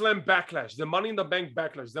 סומר סלאם בקלאש, זה Money in the Bank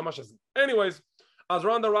backlash, זה מה שזה. anyways, אז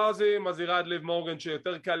רונדה ראוזי מזהירה את ליב מורגן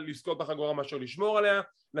שיותר קל לזכות בחגורה מאשר לשמור עליה,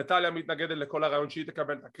 נטליה מתנגדת לכל הרעיון שהיא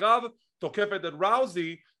תקבל את הקרב, תוקפת את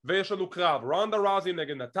ראוזי, ויש לנו קרב, רונדה ראוזי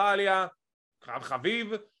נגד נטליה, קרב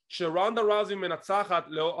חביב, שרונדה ראוזי מנצחת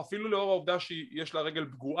אפילו לאור העובדה שיש לה רגל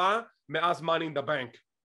פגועה מאז Money in the Bank.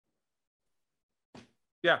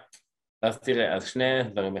 אז תראה, אז שני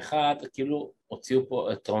דברים, אחד, כאילו הוציאו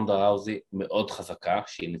פה את רונדה ראוזי מאוד חזקה,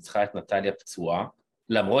 שהיא ניצחה את נטליה פצועה,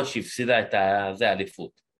 למרות שהפסידה את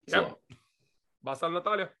האליפות. באסה על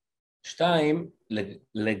נטליה. 2,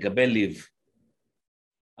 לגבי ליב.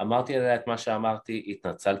 אמרתי עליה את מה שאמרתי,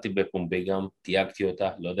 התנצלתי בפומבי גם, תייגתי אותה,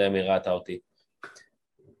 לא יודע אם היא ראתה אותי.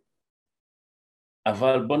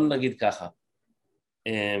 אבל בואו נגיד ככה,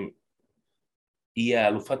 היא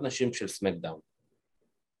האלופת נשים של סמקדאון.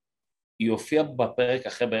 היא הופיעה בפרק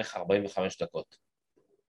אחרי בערך 45 דקות.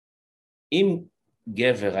 אם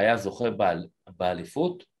גבר היה זוכה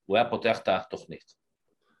באליפות, הוא היה פותח את התוכנית.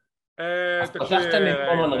 אז פתחתם עם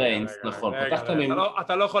רומן ריינס, נכון, פתחתם עם...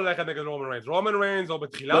 אתה לא יכול ללכת נגד רומן ריינס. רומן ריינס או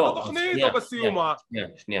בתחילת התוכנית או בסיומה.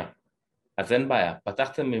 שנייה. אז אין בעיה,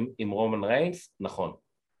 פתחתם עם רומן ריינס, נכון.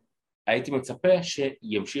 הייתי מצפה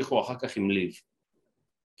שימשיכו אחר כך עם ליב.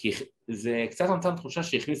 כי זה קצת נתן תחושה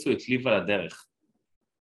שהכניסו את ליב על הדרך.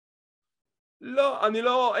 לא,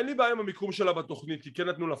 אין לי בעיה עם המיקום שלה בתוכנית, כי כן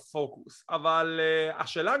נתנו לה פוקוס, אבל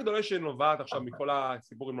השאלה הגדולה שנובעת עכשיו מכל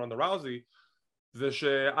הסיפור עם רונדה ראוזי, זה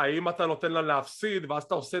שהאם אתה נותן לה להפסיד, ואז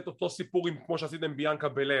אתה עושה את אותו סיפור כמו שעשית עם ביאנקה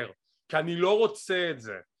בלר, כי אני לא רוצה את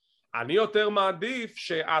זה. אני יותר מעדיף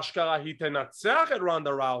שאשכרה היא תנצח את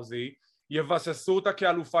רונדה ראוזי, יבססו אותה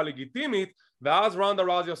כאלופה לגיטימית, ואז רונדה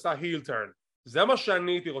ראוזי עושה היל טרן. זה מה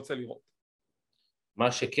שאני הייתי רוצה לראות.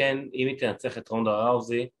 מה שכן, אם היא תנצח את רונדה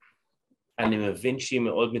ראוזי, אני מבין שהיא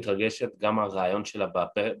מאוד מתרגשת, גם הרעיון שלה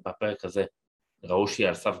בפרק הזה, ראו שהיא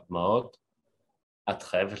על סף דמעות, את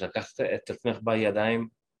חייבת לקחת את עצמך בידיים,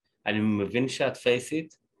 אני מבין שאת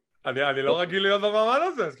פייסית. אני לא רגיל להיות במעמד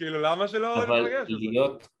הזה, אז כאילו למה שלא נתרגש? אבל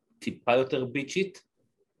להיות טיפה יותר ביצ'ית?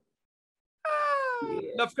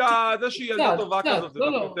 דווקא זה שהיא ילדה טובה כזאת, זה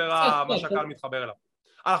דווקא יותר מה שהקהל מתחבר אליו.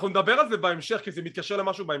 אנחנו נדבר על זה בהמשך, כי זה מתקשר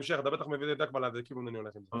למשהו בהמשך, אתה בטח מבין את זה כבר לאיזה כיוון אני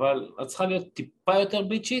הולך עם זה. אבל את צריכה להיות טיפה יותר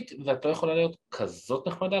ביצ'ית, ואת לא יכולה להיות כזאת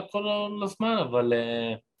נחמדה כל הזמן, אבל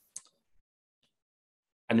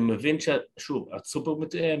אני מבין ששוב, את סופר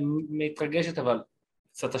מתרגשת, אבל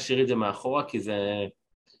קצת תשאירי את זה מאחורה, כי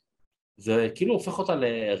זה כאילו הופך אותה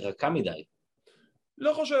לרכה מדי.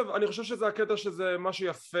 לא חושב, אני חושב שזה הקטע שזה מה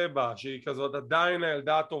שיפה בה, שהיא כזאת עדיין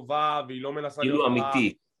הילדה הטובה, והיא לא מנסה להיות כאילו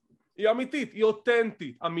אמיתית. היא אמיתית, היא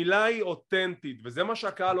אותנטית, המילה היא אותנטית, וזה מה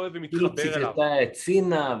שהקהל אוהב ומתחבר אליו. כאילו ציטטה את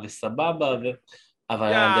סינה וסבבה,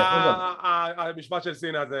 אבל המשפט של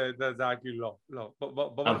סינה זה היה כאילו לא.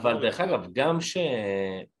 אבל דרך אגב, גם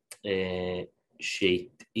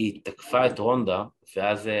שהיא תקפה את רונדה,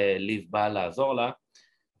 ואז ליב באה לעזור לה,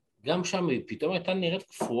 גם שם היא פתאום הייתה נראית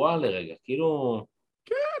קפואה לרגע, כאילו...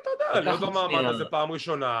 כן, אתה יודע, להיות במעמד הזה פעם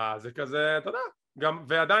ראשונה, זה כזה, אתה יודע. גם,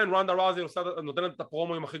 ועדיין רונדה ראוזי נותנת את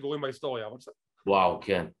הפרומואים הכי גרועים בהיסטוריה, אבל בסדר. וואו,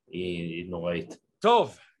 כן, היא נוראית.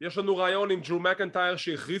 טוב, יש לנו רעיון עם ג'רו מקנטייר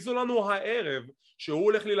שהכריזו לנו הערב שהוא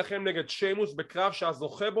הולך להילחם נגד שיימוס בקרב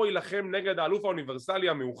שהזוכה בו יילחם נגד האלוף האוניברסלי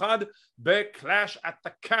המאוחד בקלאש at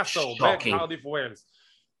the castle בקרדיף ווילס.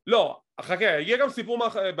 לא, חכה, יהיה גם סיפור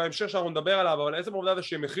בהמשך שאנחנו נדבר עליו, אבל עצם העובדה זה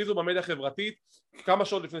שהם הכריזו במדיה החברתית כמה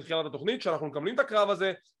שעות לפני תחילת התוכנית שאנחנו מקבלים את הקרב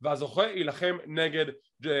הזה והזוכה יילחם נגד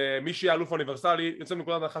מי שיהיה אלוף אוניברסלי, יוצא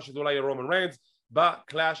מנקודת הנחה שזה אולי יהיה רומן ריינס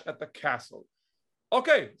בקלאש at the castle.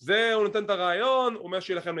 אוקיי, זה הוא נותן את הרעיון, הוא אומר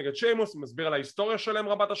שילחם נגד שיימוס, הוא מסביר על ההיסטוריה שלהם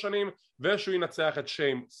רבת השנים ושהוא ינצח את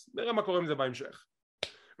שיימוס. נראה מה קורה עם זה בהמשך.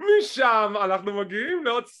 משם אנחנו מגיעים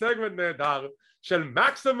לעוד סגמנט נהדר של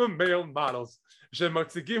מקסימום מייל מודלס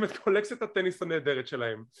שמציגים את קולקציית הטניס הנהדרת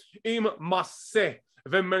שלהם עם מסה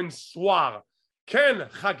ומנסואר. כן,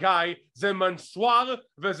 חגי, זה מנסואר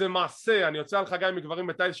וזה מסה. אני יוצא על חגי מגברים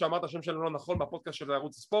בטייס שאמרת השם שלנו לא נכון בפודקאסט של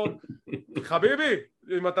ערוץ הספורט. חביבי,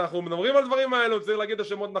 אם אנחנו מדברים על דברים האלו צריך להגיד את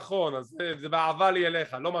השמות נכון, אז זה באהבה לי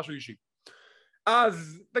אליך, לא משהו אישי.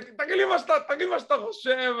 אז תגיד לי מה שאתה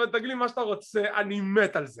חושב, תגיד לי מה שאתה רוצה, אני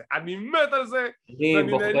מת על זה,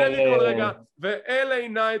 ואני נהנה לי כל רגע, ו-LA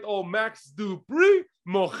נייט או מקס דופרי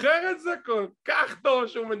מוכר את זה כל כך טוב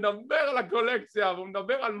שהוא מדבר על הקולקציה, והוא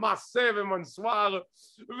מדבר על מסה ומנסואר,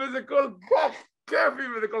 וזה כל כך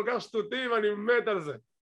כיפי וזה כל כך שטותי ואני מת על זה.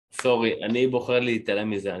 סורי, אני בוחר להתעלם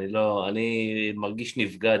מזה, אני מרגיש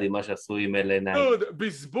נפגד עם מה שעשו עם LA נייט. דוד,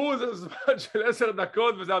 בזבוז זמן של 10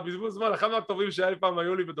 דקות, וזה הבזבוז זמן, אחד מהטובים שאי פעם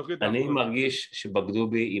היו לי בתוכנית. אני מרגיש שבגדו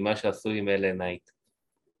בי עם מה שעשו עם LA נייט.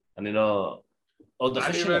 אני לא... עוד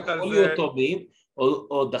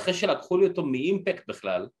אחרי שלקחו לי אותו מאימפקט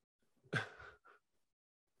בכלל.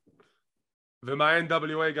 ומה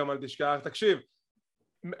NWA גם אל תשכח, תקשיב,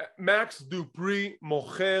 מקס דופרי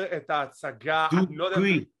מוכר את ההצגה,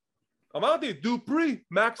 דופרי. אמרתי, דופרי,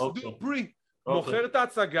 מקס דופרי, מוכר את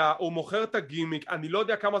ההצגה, הוא מוכר את הגימיק, אני לא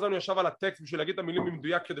יודע כמה זמן הוא ישב על הטקסט בשביל להגיד את המילים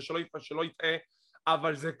במדויק כדי שלא יטעה,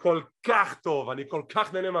 אבל זה כל כך טוב, אני כל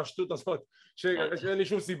כך נהנה מהשטות הזאת, שאין לי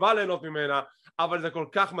שום סיבה ליהנות ממנה, אבל זה כל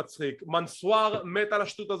כך מצחיק. מנסואר מת על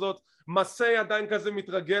השטות הזאת, מסי עדיין כזה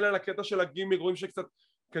מתרגל על הקטע של הגימיק, רואים שקצת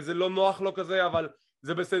כזה לא נוח לו כזה, אבל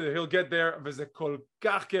זה בסדר, he'll get there, וזה כל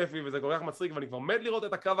כך כיפי וזה כל כך מצחיק, ואני כבר מת לראות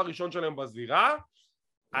את הקרב הראשון שלהם בזירה.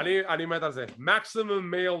 אני מת על זה.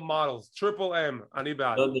 Maximum Male Models, Triple M, אני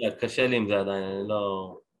בעד. לא יודע, קשה לי עם זה עדיין,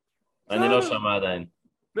 אני לא שמה עדיין.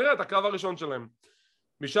 נראה את הקרב הראשון שלהם.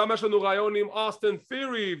 משם יש לנו רעיון עם אוסטין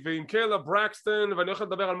תירי ועם קיילה ברקסטון, ואני הולך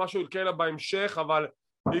לדבר על משהו עם קיילה בהמשך, אבל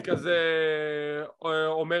היא כזה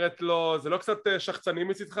אומרת לו, זה לא קצת שחצני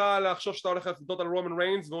מצידך לחשוב שאתה הולך לתות על רומן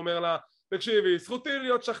ריינס, והוא אומר לה, תקשיבי, זכותי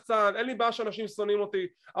להיות שחצן, אין לי בעיה שאנשים שונאים אותי,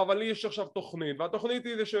 אבל לי יש עכשיו תוכנית, והתוכנית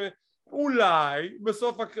היא שאולי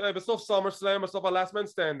בסוף סאמרסלאם, בסוף ה-Last Man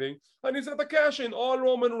Standing, אני אעשה את הקאשין או על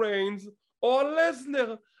רומן ריינס או על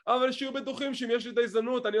לזנר, אבל שיהיו בטוחים שאם יש לי את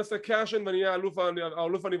ההזדמנות אני אעשה קאשין ואני אהיה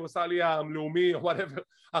האלוף האוניברסלי הלאומי או whatever,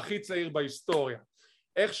 הכי צעיר בהיסטוריה.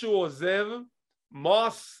 איך שהוא עוזב,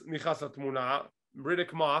 מוס נכנס לתמונה,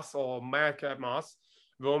 רידיק מוס או מדקאפ מוס,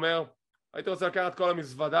 ואומר, הייתי רוצה לקחת כל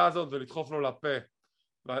המזוודה הזאת ולדחוף לו לפה.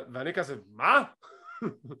 ואני כזה, מה?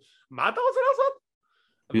 מה אתה רוצה לעשות?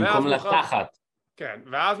 במקום לקחת. כן,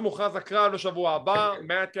 ואז מוכרז הקרב לשבוע הבא,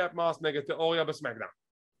 מדקאפ מוס נגד תיאוריה בסמקדאון.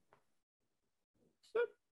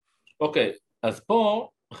 אוקיי, אז פה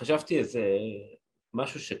חשבתי איזה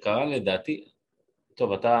משהו שקרה לדעתי,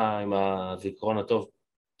 טוב, אתה עם הזיכרון הטוב,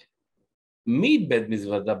 מי איבד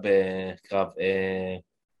מזוודה בקרב?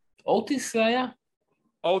 אורטיס זה היה?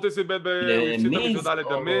 אורטיס איבד, הוא הפסיד את המזוודה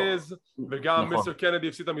לדמיז, וגם מיסטר קנדי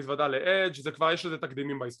הפסיד את המזוודה לאדג', זה כבר יש לזה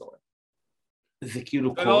תקדימים בהיסטוריה. זה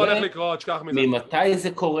כאילו קורה? זה לא הולך לקרות, שכח מזה. ממתי זה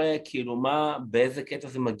קורה? כאילו מה, באיזה קטע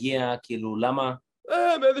זה מגיע? כאילו למה?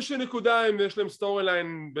 באיזושהי נקודה, אם יש להם סטורי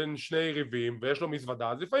ליין בין שני יריבים, ויש לו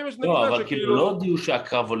מזוודה, אז לפעמים יש נקודה שכאילו... לא, אבל כאילו לא הודיעו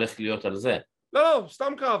שהקרב הולך להיות על זה. לא,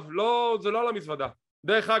 סתם קרב, זה לא על המזוודה.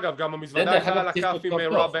 דרך אגב, גם המזוודה הייתה על הקרב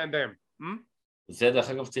עם רוב אנדם. זה דרך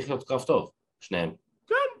אגב צריך להיות קרב טוב, שניהם.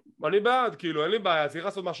 כן, אני בעד, כאילו, אין לי בעיה, צריך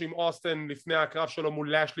לעשות משהו עם אוסטן לפני הקרב שלו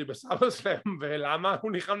מול לשלי בסאמרסלאם, ולמה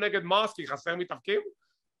הוא נלחם נגד מוס, כי חסר מתאבקים?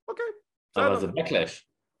 אוקיי, בסדר. אבל זה בקלאש.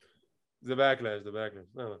 זה בקלאש,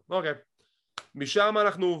 אוקיי. משם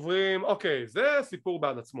אנחנו עוברים, אוקיי, זה סיפור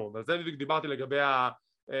בעד עצמו, ועל זה בדיוק דיברתי לגבי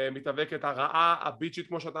המתאבקת הרעה, הביצ'ית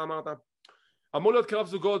כמו שאתה אמרת. אמור להיות קרב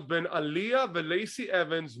זוגות בין אליה ולייסי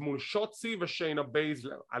אבנס מול שוטסי ושיינה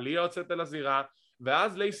בייזלר. אליה יוצאת אל הזירה,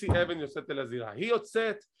 ואז לייסי אבנס יוצאת אל הזירה. היא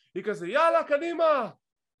יוצאת, היא כזה, יאללה, קדימה!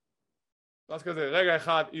 ואז כזה, רגע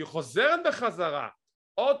אחד, היא חוזרת בחזרה,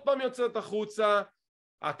 עוד פעם יוצאת החוצה,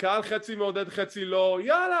 הקהל חצי מעודד חצי לא,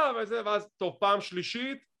 יאללה, ואז טוב, פעם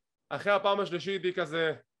שלישית, אחרי הפעם השלישית היא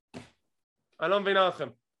כזה, אני לא מבינה אתכם,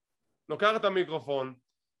 לוקחת את המיקרופון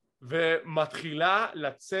ומתחילה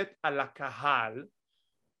לצאת על הקהל.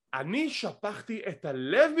 אני שפכתי את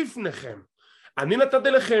הלב בפניכם, אני נתתי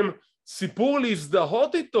לכם סיפור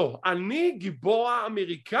להזדהות איתו, אני גיבורה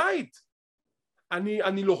אמריקאית,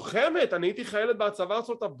 אני לוחמת, אני הייתי חיילת בצבא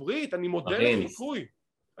ארצות הברית, אני מודל לחיקוי,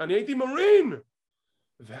 אני הייתי מרין,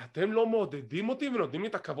 ואתם לא מעודדים אותי ונותנים לי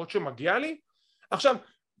את הכבוד שמגיע לי. עכשיו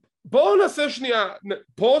בואו נעשה שנייה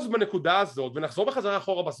פוז בנקודה הזאת ונחזור בחזרה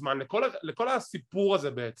אחורה בזמן לכל הסיפור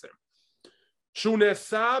הזה בעצם, שהוא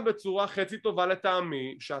נעשה בצורה חצי טובה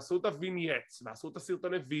לטעמי, שעשו את הווינייטס ועשו את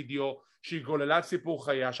הסרטוני וידאו שהיא גוללה את סיפור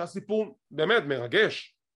חייה, שהסיפור באמת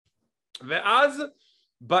מרגש. ואז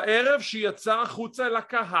בערב שהיא יצאה החוצה אל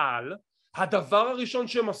הקהל, הדבר הראשון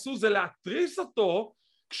שהם עשו זה להתריס אותו,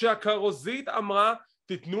 כשהכרוזית אמרה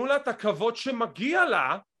תיתנו לה את הכבוד שמגיע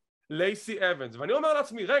לה, לייסי אבנס. ואני אומר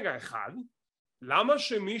לעצמי, רגע אחד, למה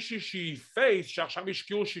שמישהי שהיא פייס, שעכשיו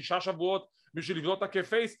השקיעו 6 שבועות בשביל לבנות אותה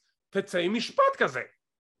כפייס, תצא עם משפט כזה?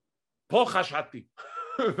 פה חשדתי.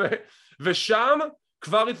 ושם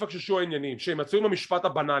כבר התפקששו העניינים, שהם יצאו עם המשפט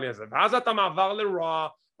הבנאלי הזה, ואז אתה מעבר לרוע,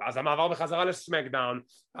 ואז המעבר בחזרה לסמקדאון,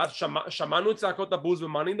 אז שמענו את צעקות הבוז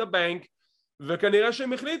ב-Money in the Bank, וכנראה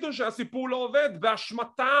שהם החליטו שהסיפור לא עובד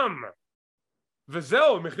באשמתם.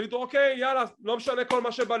 וזהו, הם החליטו, אוקיי, יאללה, לא משנה כל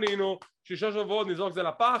מה שבנינו, 6 שבועות נזרוק זה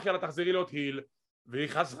לפח, יאללה תחזירי להיות היל. והיא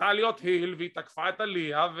חזרה להיות היל, והיא תקפה את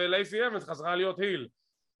אליה, ולייסי אבנס חזרה להיות היל.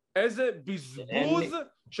 איזה בזבוז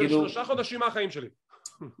של 3 חודשים מהחיים שלי.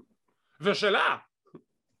 ושלה.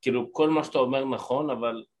 כאילו, כל מה שאתה אומר נכון,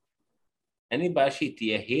 אבל אין לי בעיה שהיא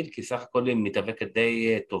תהיה היל, כי סך הכל היא מתאבקת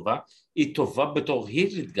די טובה. היא טובה בתור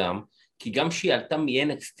הילית גם, כי גם כשהיא עלתה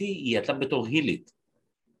מ-NXT, היא עלתה בתור הילית.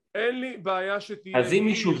 אין לי בעיה שתהיה... אז אם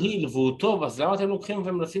מישהו היל והוא טוב, אז למה אתם לוקחים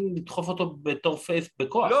ומנסים לדחוף אותו בתור פייס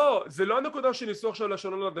בכוח? לא, זה לא הנקודה שניסו עכשיו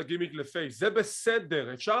לשנות את הגימיק לפייס, זה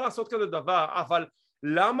בסדר, אפשר לעשות כזה דבר, אבל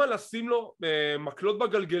למה לשים לו מקלות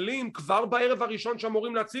בגלגלים כבר בערב הראשון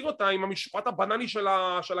שאמורים להציג אותה עם המשפט הבנני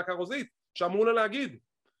של הכרוזית, שאמרו לה להגיד?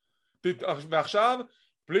 ועכשיו,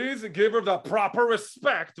 please give her the proper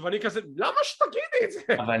respect, ואני כזה, למה שתגידי את זה?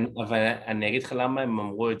 אבל אני אגיד לך למה הם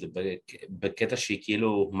אמרו את זה, בקטע שהיא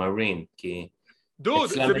כאילו מרין, כי... דוד,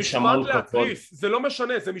 זה משפט להתריס, זה לא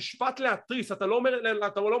משנה, זה משפט להתריס, אתה לא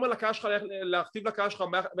אומר לקהל שלך, להכתיב לקהל שלך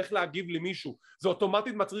איך להגיב למישהו, זה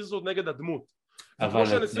אוטומטית מתריס זאת נגד הדמות. אבל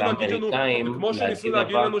לאמריקאים,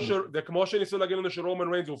 זה כמו שניסו להגיד לנו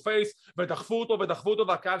שרומן ריינס הוא פייס, ודחפו אותו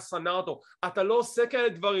והקהל שנא אותו. אתה לא עושה כאלה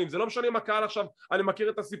דברים, זה לא משנה אם הקהל עכשיו, אני מכיר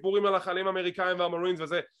את הסיפורים על החיילים האמריקאים והמרינס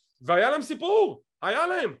וזה, והיה להם סיפור, היה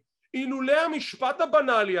להם. אילולא המשפט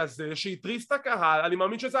הבנאלי הזה שהתריס את הקהל, אני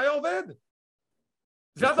מאמין שזה היה עובד.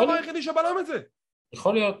 זה הדבר היחידי שבלם את זה.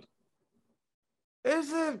 יכול להיות.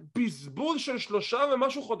 איזה בזבוז של 3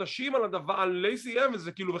 ומשהו חודשים על הדבר, על לייסי אם,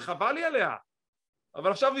 וזה כאילו וחבל לי עליה.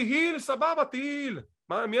 אבל עכשיו היא היל, סבבה, תהיל.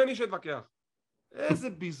 מי אני שהתווכח? איזה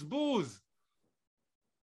בזבוז.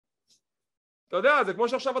 אתה יודע, זה כמו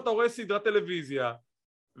שעכשיו אתה רואה סדרת טלוויזיה,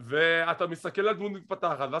 ואתה מסתכל על דמות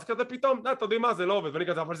מתפתחת, ואז כזה פתאום, אתה יודעים מה, זה לא עובד, ואני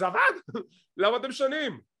כזה, אבל זה עבד! למה אתם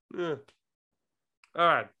שונים?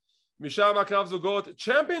 משם הקרב זוגות,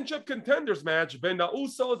 Championship Contenders Match בין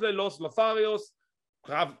האוסוס ללוס לופריוס,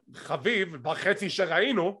 קרב חביב, בחצי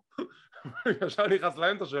שראינו, ישר נכנס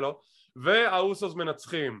לאמצע שלו, והאוסוס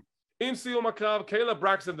מנצחים. עם סיום הקרב, קיילה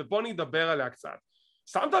ברקסון, ובוא נדבר עליה קצת.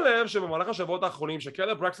 שמת לב שבמהלך השבועות האחרונים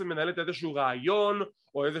שקיילה ברקסון מנהלת איזשהו רעיון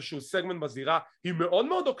או איזשהו סגמנט בזירה, היא מאוד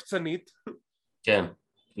מאוד עוקצנית. כן,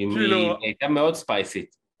 היא הייתה מאוד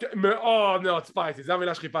ספייסית. מאוד מאוד ספייסית, זו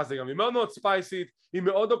המילה שחיפשתי גם, היא מאוד מאוד ספייסית, היא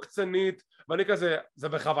מאוד עוקצנית, ואני כזה, זה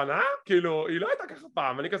בכוונה? כאילו, היא לא הייתה ככה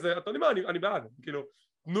פעם, ואני כזה, אתה יודע מה, אני בעד, כאילו,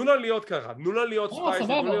 תנו לה להיות ככה, תנו לה להיות ספייסית,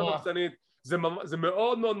 תנו לה להיות עוקצנית, זה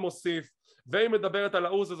מאוד מאוד מוסיף, והיא מדברת על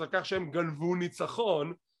האוס על כך שהם גנבו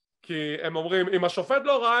ניצחון, כי הם אומרים, אם השופט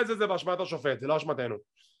לא ראה את זה, זה באשמת השופט, זה לא אשמתנו.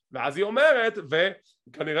 ואז היא אומרת,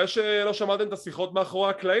 וכנראה שלא שמעתם את השיחות מאחורי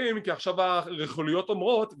הקלעים, כי עכשיו הרכילויות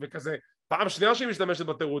אומרות, וכזה, פעם שנייה שהיא משתמשת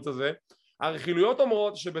בתירוץ הזה, הרכילויות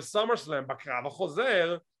אומרות שבסאמרסלאם, בקרב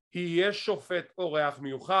החוזר, יהיה שופט אורח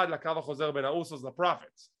מיוחד לקרב החוזר בין האוסוס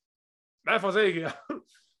לפרופטס. מאיפה זה הגיע?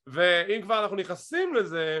 ואם כבר אנחנו נכנסים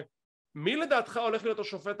לזה, מי לדעתך הולך להיות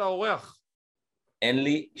השופט האורח? אין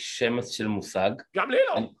לי שמץ של מושג. גם לי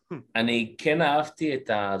לא. אני כן אהבתי את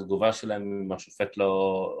התגובה שלהם אם השופט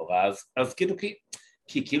לא ראה, אז כאילו,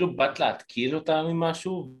 כי כאילו באת להתקיל אותם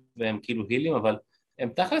ממשהו, והם כאילו הילים, אבל הם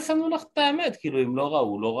תכל'ס שמנו לך את האמת, כאילו אם לא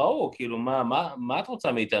ראו, לא ראו, כאילו מה את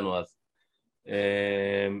רוצה מאיתנו אז?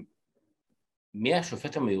 מי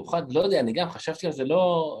השופט המיוחד? לא יודע, אני גם חשבתי על זה,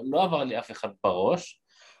 לא עבר לי אף אחד בראש,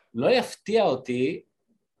 לא יפתיע אותי,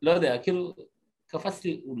 לא יודע, כאילו,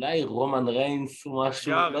 קפצתי אולי רומן ריינס או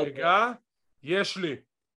משהו. רגע, יש לי.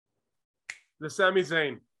 זה סמי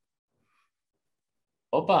זיין.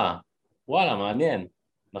 הופה, וואלה, מעניין.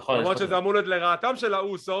 נכון. למרות שזה אמור להיות לרעתם של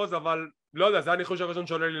האוסוס, אבל לא יודע, זה הניחוש הראשון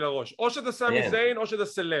שעולה לי לראש. או שזה סמי זיין או שזה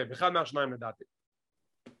סלב, אחד מהשניים לדעתי.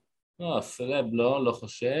 לא, סלב לא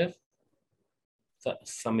חושב.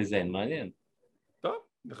 סמי זיין, מעניין. טוב,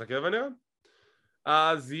 נחכה ונראה.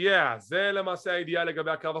 אז זה למעשה הידיעה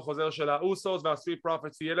לגבי הקרב החוזר של האוסוס והסטריט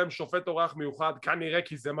פרופטס, יהיה להם שופט אורח מיוחד כנראה,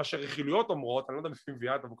 כי זה מה שרכילויות אומרות, אני לא יודע מי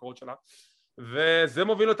מביאה את המקורות שלה, וזה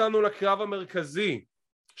מוביל אותנו לקרב המרכזי,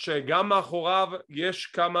 שגם מאחוריו יש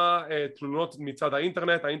כמה תלונות מצד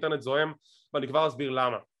האינטרנט זוהם, ואני כבר אסביר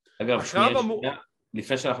למה. אגב,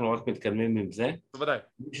 לפני שאנחנו רק מתקדמים עם זה, בוודאי.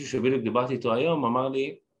 מישהו שבדיוק דיברתי איתו היום אמר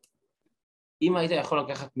לי, אם היית יכול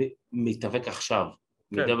לקחת מתאבק עכשיו,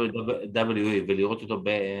 מ-WWE ולראות אותו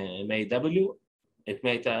ב-AW, את מי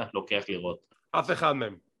היית לוקח לראות? אף אחד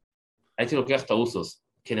מהם. הייתי לוקח את האוסוס,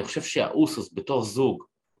 כי אני חושב שהאוסוס בתור זוג,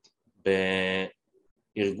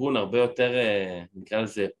 בארגון הרבה יותר, נקרא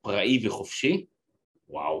לזה, פראי וחופשי,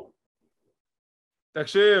 וואו.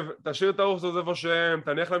 תקשיב, תשאיר את האוסוס איפה שהם,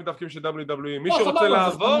 תניח להם מתאבקים של WWE, מי שרוצה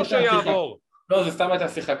לעבור, שיעבור. לא, זה סתם הייתה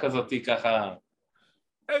שיחה כזאת ככה.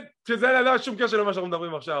 שזה לא שום קשר למה שאנחנו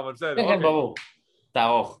מדברים עכשיו, אבל בסדר. כן, ברור.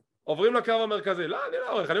 תארוך. עוברים לקרב המרכזי. לא, אני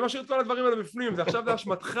לא עורך, אני משאיר את כל הדברים האלה בפנים, זה עכשיו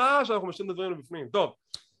אשמתך שאנחנו משאירים את הדברים האלה בפנים. טוב,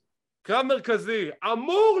 קרב מרכזי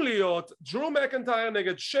אמור להיות דרו מקנטייר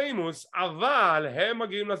נגד שיימוס, אבל הם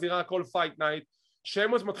מגיעים לזירה כל פייט נייט,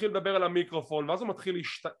 שיימוס מתחיל לדבר על המיקרופון, ואז הוא מתחיל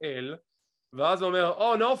להשתעל, ואז הוא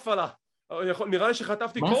אומר, נו פלה, נראה לי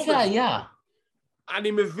שחטפתי קובר. מה זה היה?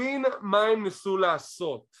 אני מבין מה הם ניסו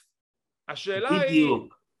לעשות. השאלה היא,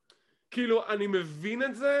 כאילו, אני מבין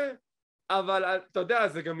את זה, אבל אתה יודע,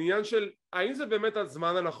 זה גם עניין של, האם זה באמת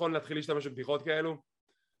הזמן הנכון להתחיל להשתמש בבדיחות כאלו?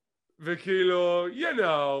 וכאילו,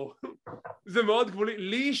 זה מאוד גבולי.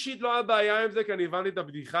 לי אישית לא היה בעיה עם זה, כי אני הבנתי את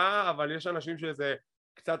הבדיחה, אבל יש אנשים שזה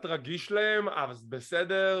קצת רגיש להם, אז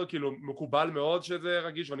בסדר, כאילו, מקובל מאוד שזה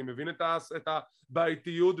רגיש, ואני מבין את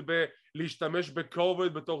הבעייתיות בלהשתמש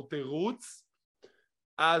בקוביד בתור תירוץ.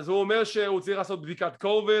 אז הוא אומר שהוא צריך לעשות בדיקת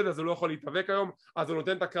קוביד, אז הוא לא יכול להתאבק היום, אז הוא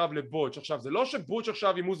נותן את הקרב לבוטש. עכשיו, זה לא שבוטש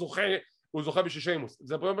עכשיו, אם הוא זוכה בשביל שיימוס.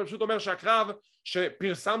 זה פשוט אומר שהקרב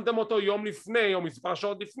שפרסמתם אותו יום לפני, או מספר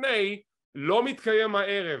שעות לפני, לא מתקיים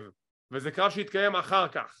הערב. וזה קרב שהתקיים אחר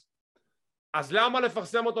כך. אז למה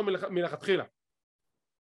לפרסם אותו מלכתחילה?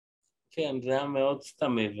 כן, זה היה מאוד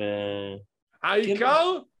סתמי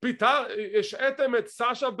העיקר השעתם את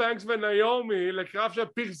סאשה בנקס וניומי לקרב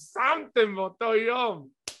שפרסמתם באותו יום.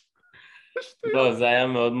 לא, זה היה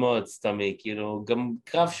מאוד מאוד סתמי, כאילו, גם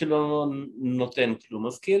קרב שלא נותן כלום,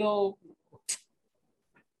 אז כאילו,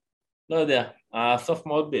 לא יודע, הסוף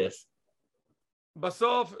מאוד בייס.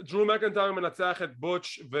 בסוף דרו מקנטייר מנצח את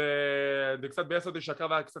בוטש, וזה קצת בייס אותי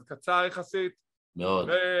שהקרב היה קצת קצר יחסית. מאוד.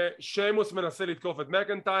 ושיימוס מנסה לתקוף את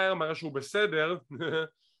מקנטייר, מראה שהוא בסדר,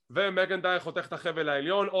 ומקנטייר חותך את החבל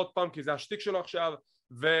העליון עוד פעם, כי זה השטיק שלו עכשיו,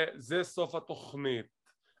 וזה סוף התוכנית.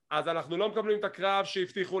 אז אנחנו לא מקבלים את הקרב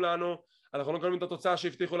שהבטיחו לנו, אנחנו לא מקבלים את התוצאה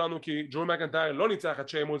שהבטיחו לנו, כי דרו מקנטייר לא ניצח את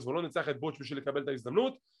שיימוס ולא ניצח את בוטש בשביל לקבל את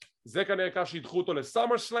ההזדמנות. זה כנראה קרב שידחו אותו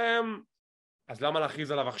לסאמר סלאם, אז למה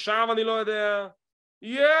להכריז עליו עכשיו אני לא יודע.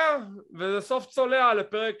 וזה סוף צולע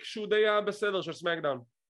לפרק שהוא די היה בסדר של סמקדאון.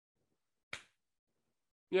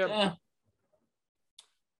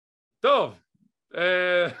 טוב,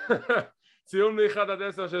 ציון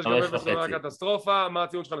מ-1-10 שיש גם 0 קטסטרופה. מה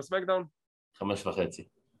הציון שלך לסמקדאון? 5.5.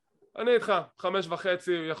 אני איתך, 5.5,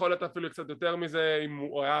 יכול להיות אפילו קצת יותר מזה אם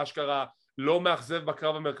הוא היה אשכרה לא מאכזב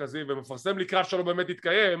בקרב המרכזי ומפרסם לי קרב שלו באמת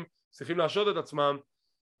יתקיים, צריכים להשעות את עצמם.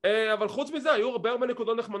 אבל חוץ מזה היו הרבה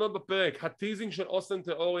נקודות נחמדות בפרק. הטיזינג של אוסטן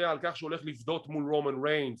תיאוריה על כך שהוא הולך לבדות מול רומן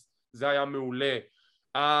ריינס, זה היה מעולה.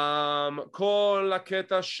 כל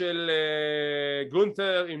הקטע של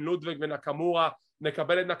גונטר עם לודוויג ונקמורה,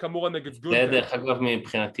 נקבל את נקמורה נגד גונטר. זה דרך אגב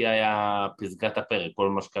מבחינתי היה פסגת הפרק, כל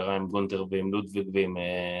מה שקרה עם גונטר ועם לודוויג ועם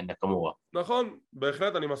נקמורה. נכון,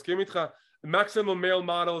 בהחלט אני מסכים איתך. מקסימום מייל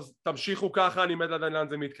מודלס, תמשיכו ככה, אני מת לדעת לאן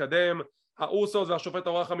זה מתקדם. האוסוס והשופט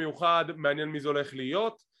האורח המיוחד, מעניין מי זה הולך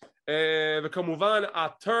להיות. וכמובן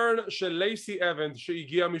הטרן של לייסי אבנס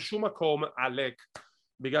שהגיע משום מקום עלק,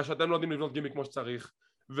 בגלל שאתם לא יודעים לבנות גימיק כמו שצריך.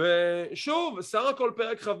 ושוב, סך הכל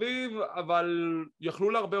פרק חביב, אבל יכלו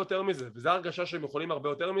לה הרבה יותר מזה, וזו הרגשה שהם יכולים הרבה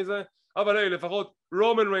יותר מזה. אבל היי, לפחות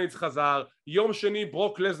רומן ריינס חזר, יום שני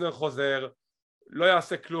ברוק לזנר חוזר, לא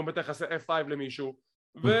יעשה כלום, בטח יעשה F5 למישהו,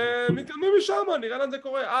 ומתקדמים משם, נראה לאן זה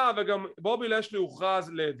קורה. וגם בובי לשלי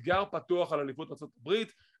הוכרז לאתגר פתוח על אליפות ארצות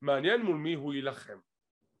הברית, מעניין מול מי הוא יילחם.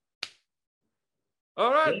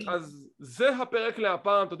 אורייט, אז זה הפרק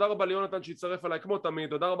להפעם. תודה רבה ליונתן שהצטרף אליי כמו תמיד,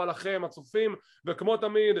 תודה רבה לכם הצופים, וכמו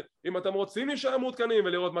תמיד אם אתם רוצים להישאר מעודכנים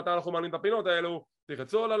ולראות מתי אנחנו מעלים את הפינות האלו,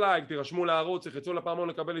 תלחצו על הלייק, תירשמו לערוץ, תלחצו לפעמון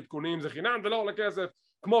לקבל עדכונים, זה חינם ולא עולה כסף.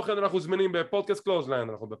 כמו כן אנחנו זמינים בפודקאסט קלוזלנד,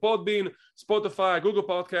 אנחנו בפודבין, ספוטיפיי, גוגל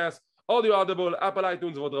פודקאסט, אודיו אדיבל, אפל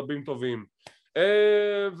אייטונס ועוד רבים טובים.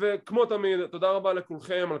 וכמו תמיד תודה רבה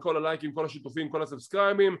לכולכם על כל הלייקים, כל השיתופים, כל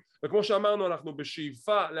הסאבסקרייבים, וכמו שאמרנו אנחנו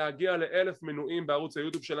בשאיפה להגיע ל1,000 מנויים בערוץ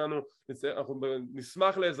היוטיוב שלנו. אנחנו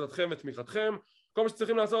נשמח לעזרתכם ותמיכתכם. כל מה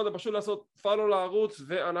שצריכים לעשות זה פשוט לעשות פולו לערוץ,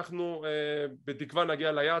 ואנחנו בתקווה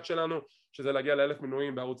נגיע ליעד שלנו שזה להגיע ל1,000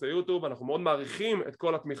 מנויים בערוץ היוטיוב. אנחנו מאוד מעריכים את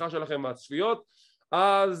כל התמיכה שלכם והצפיות.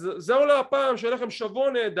 אז זהו להפעם, שיהיה לכם שבוע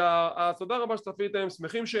נהדר. אז תודה רבה שצפיתם,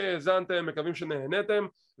 שמחים שהאזנתם, מקווים שנהנתם,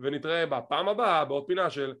 ונתראה בפעם הבאה בעוד פינה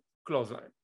של קלוזליין.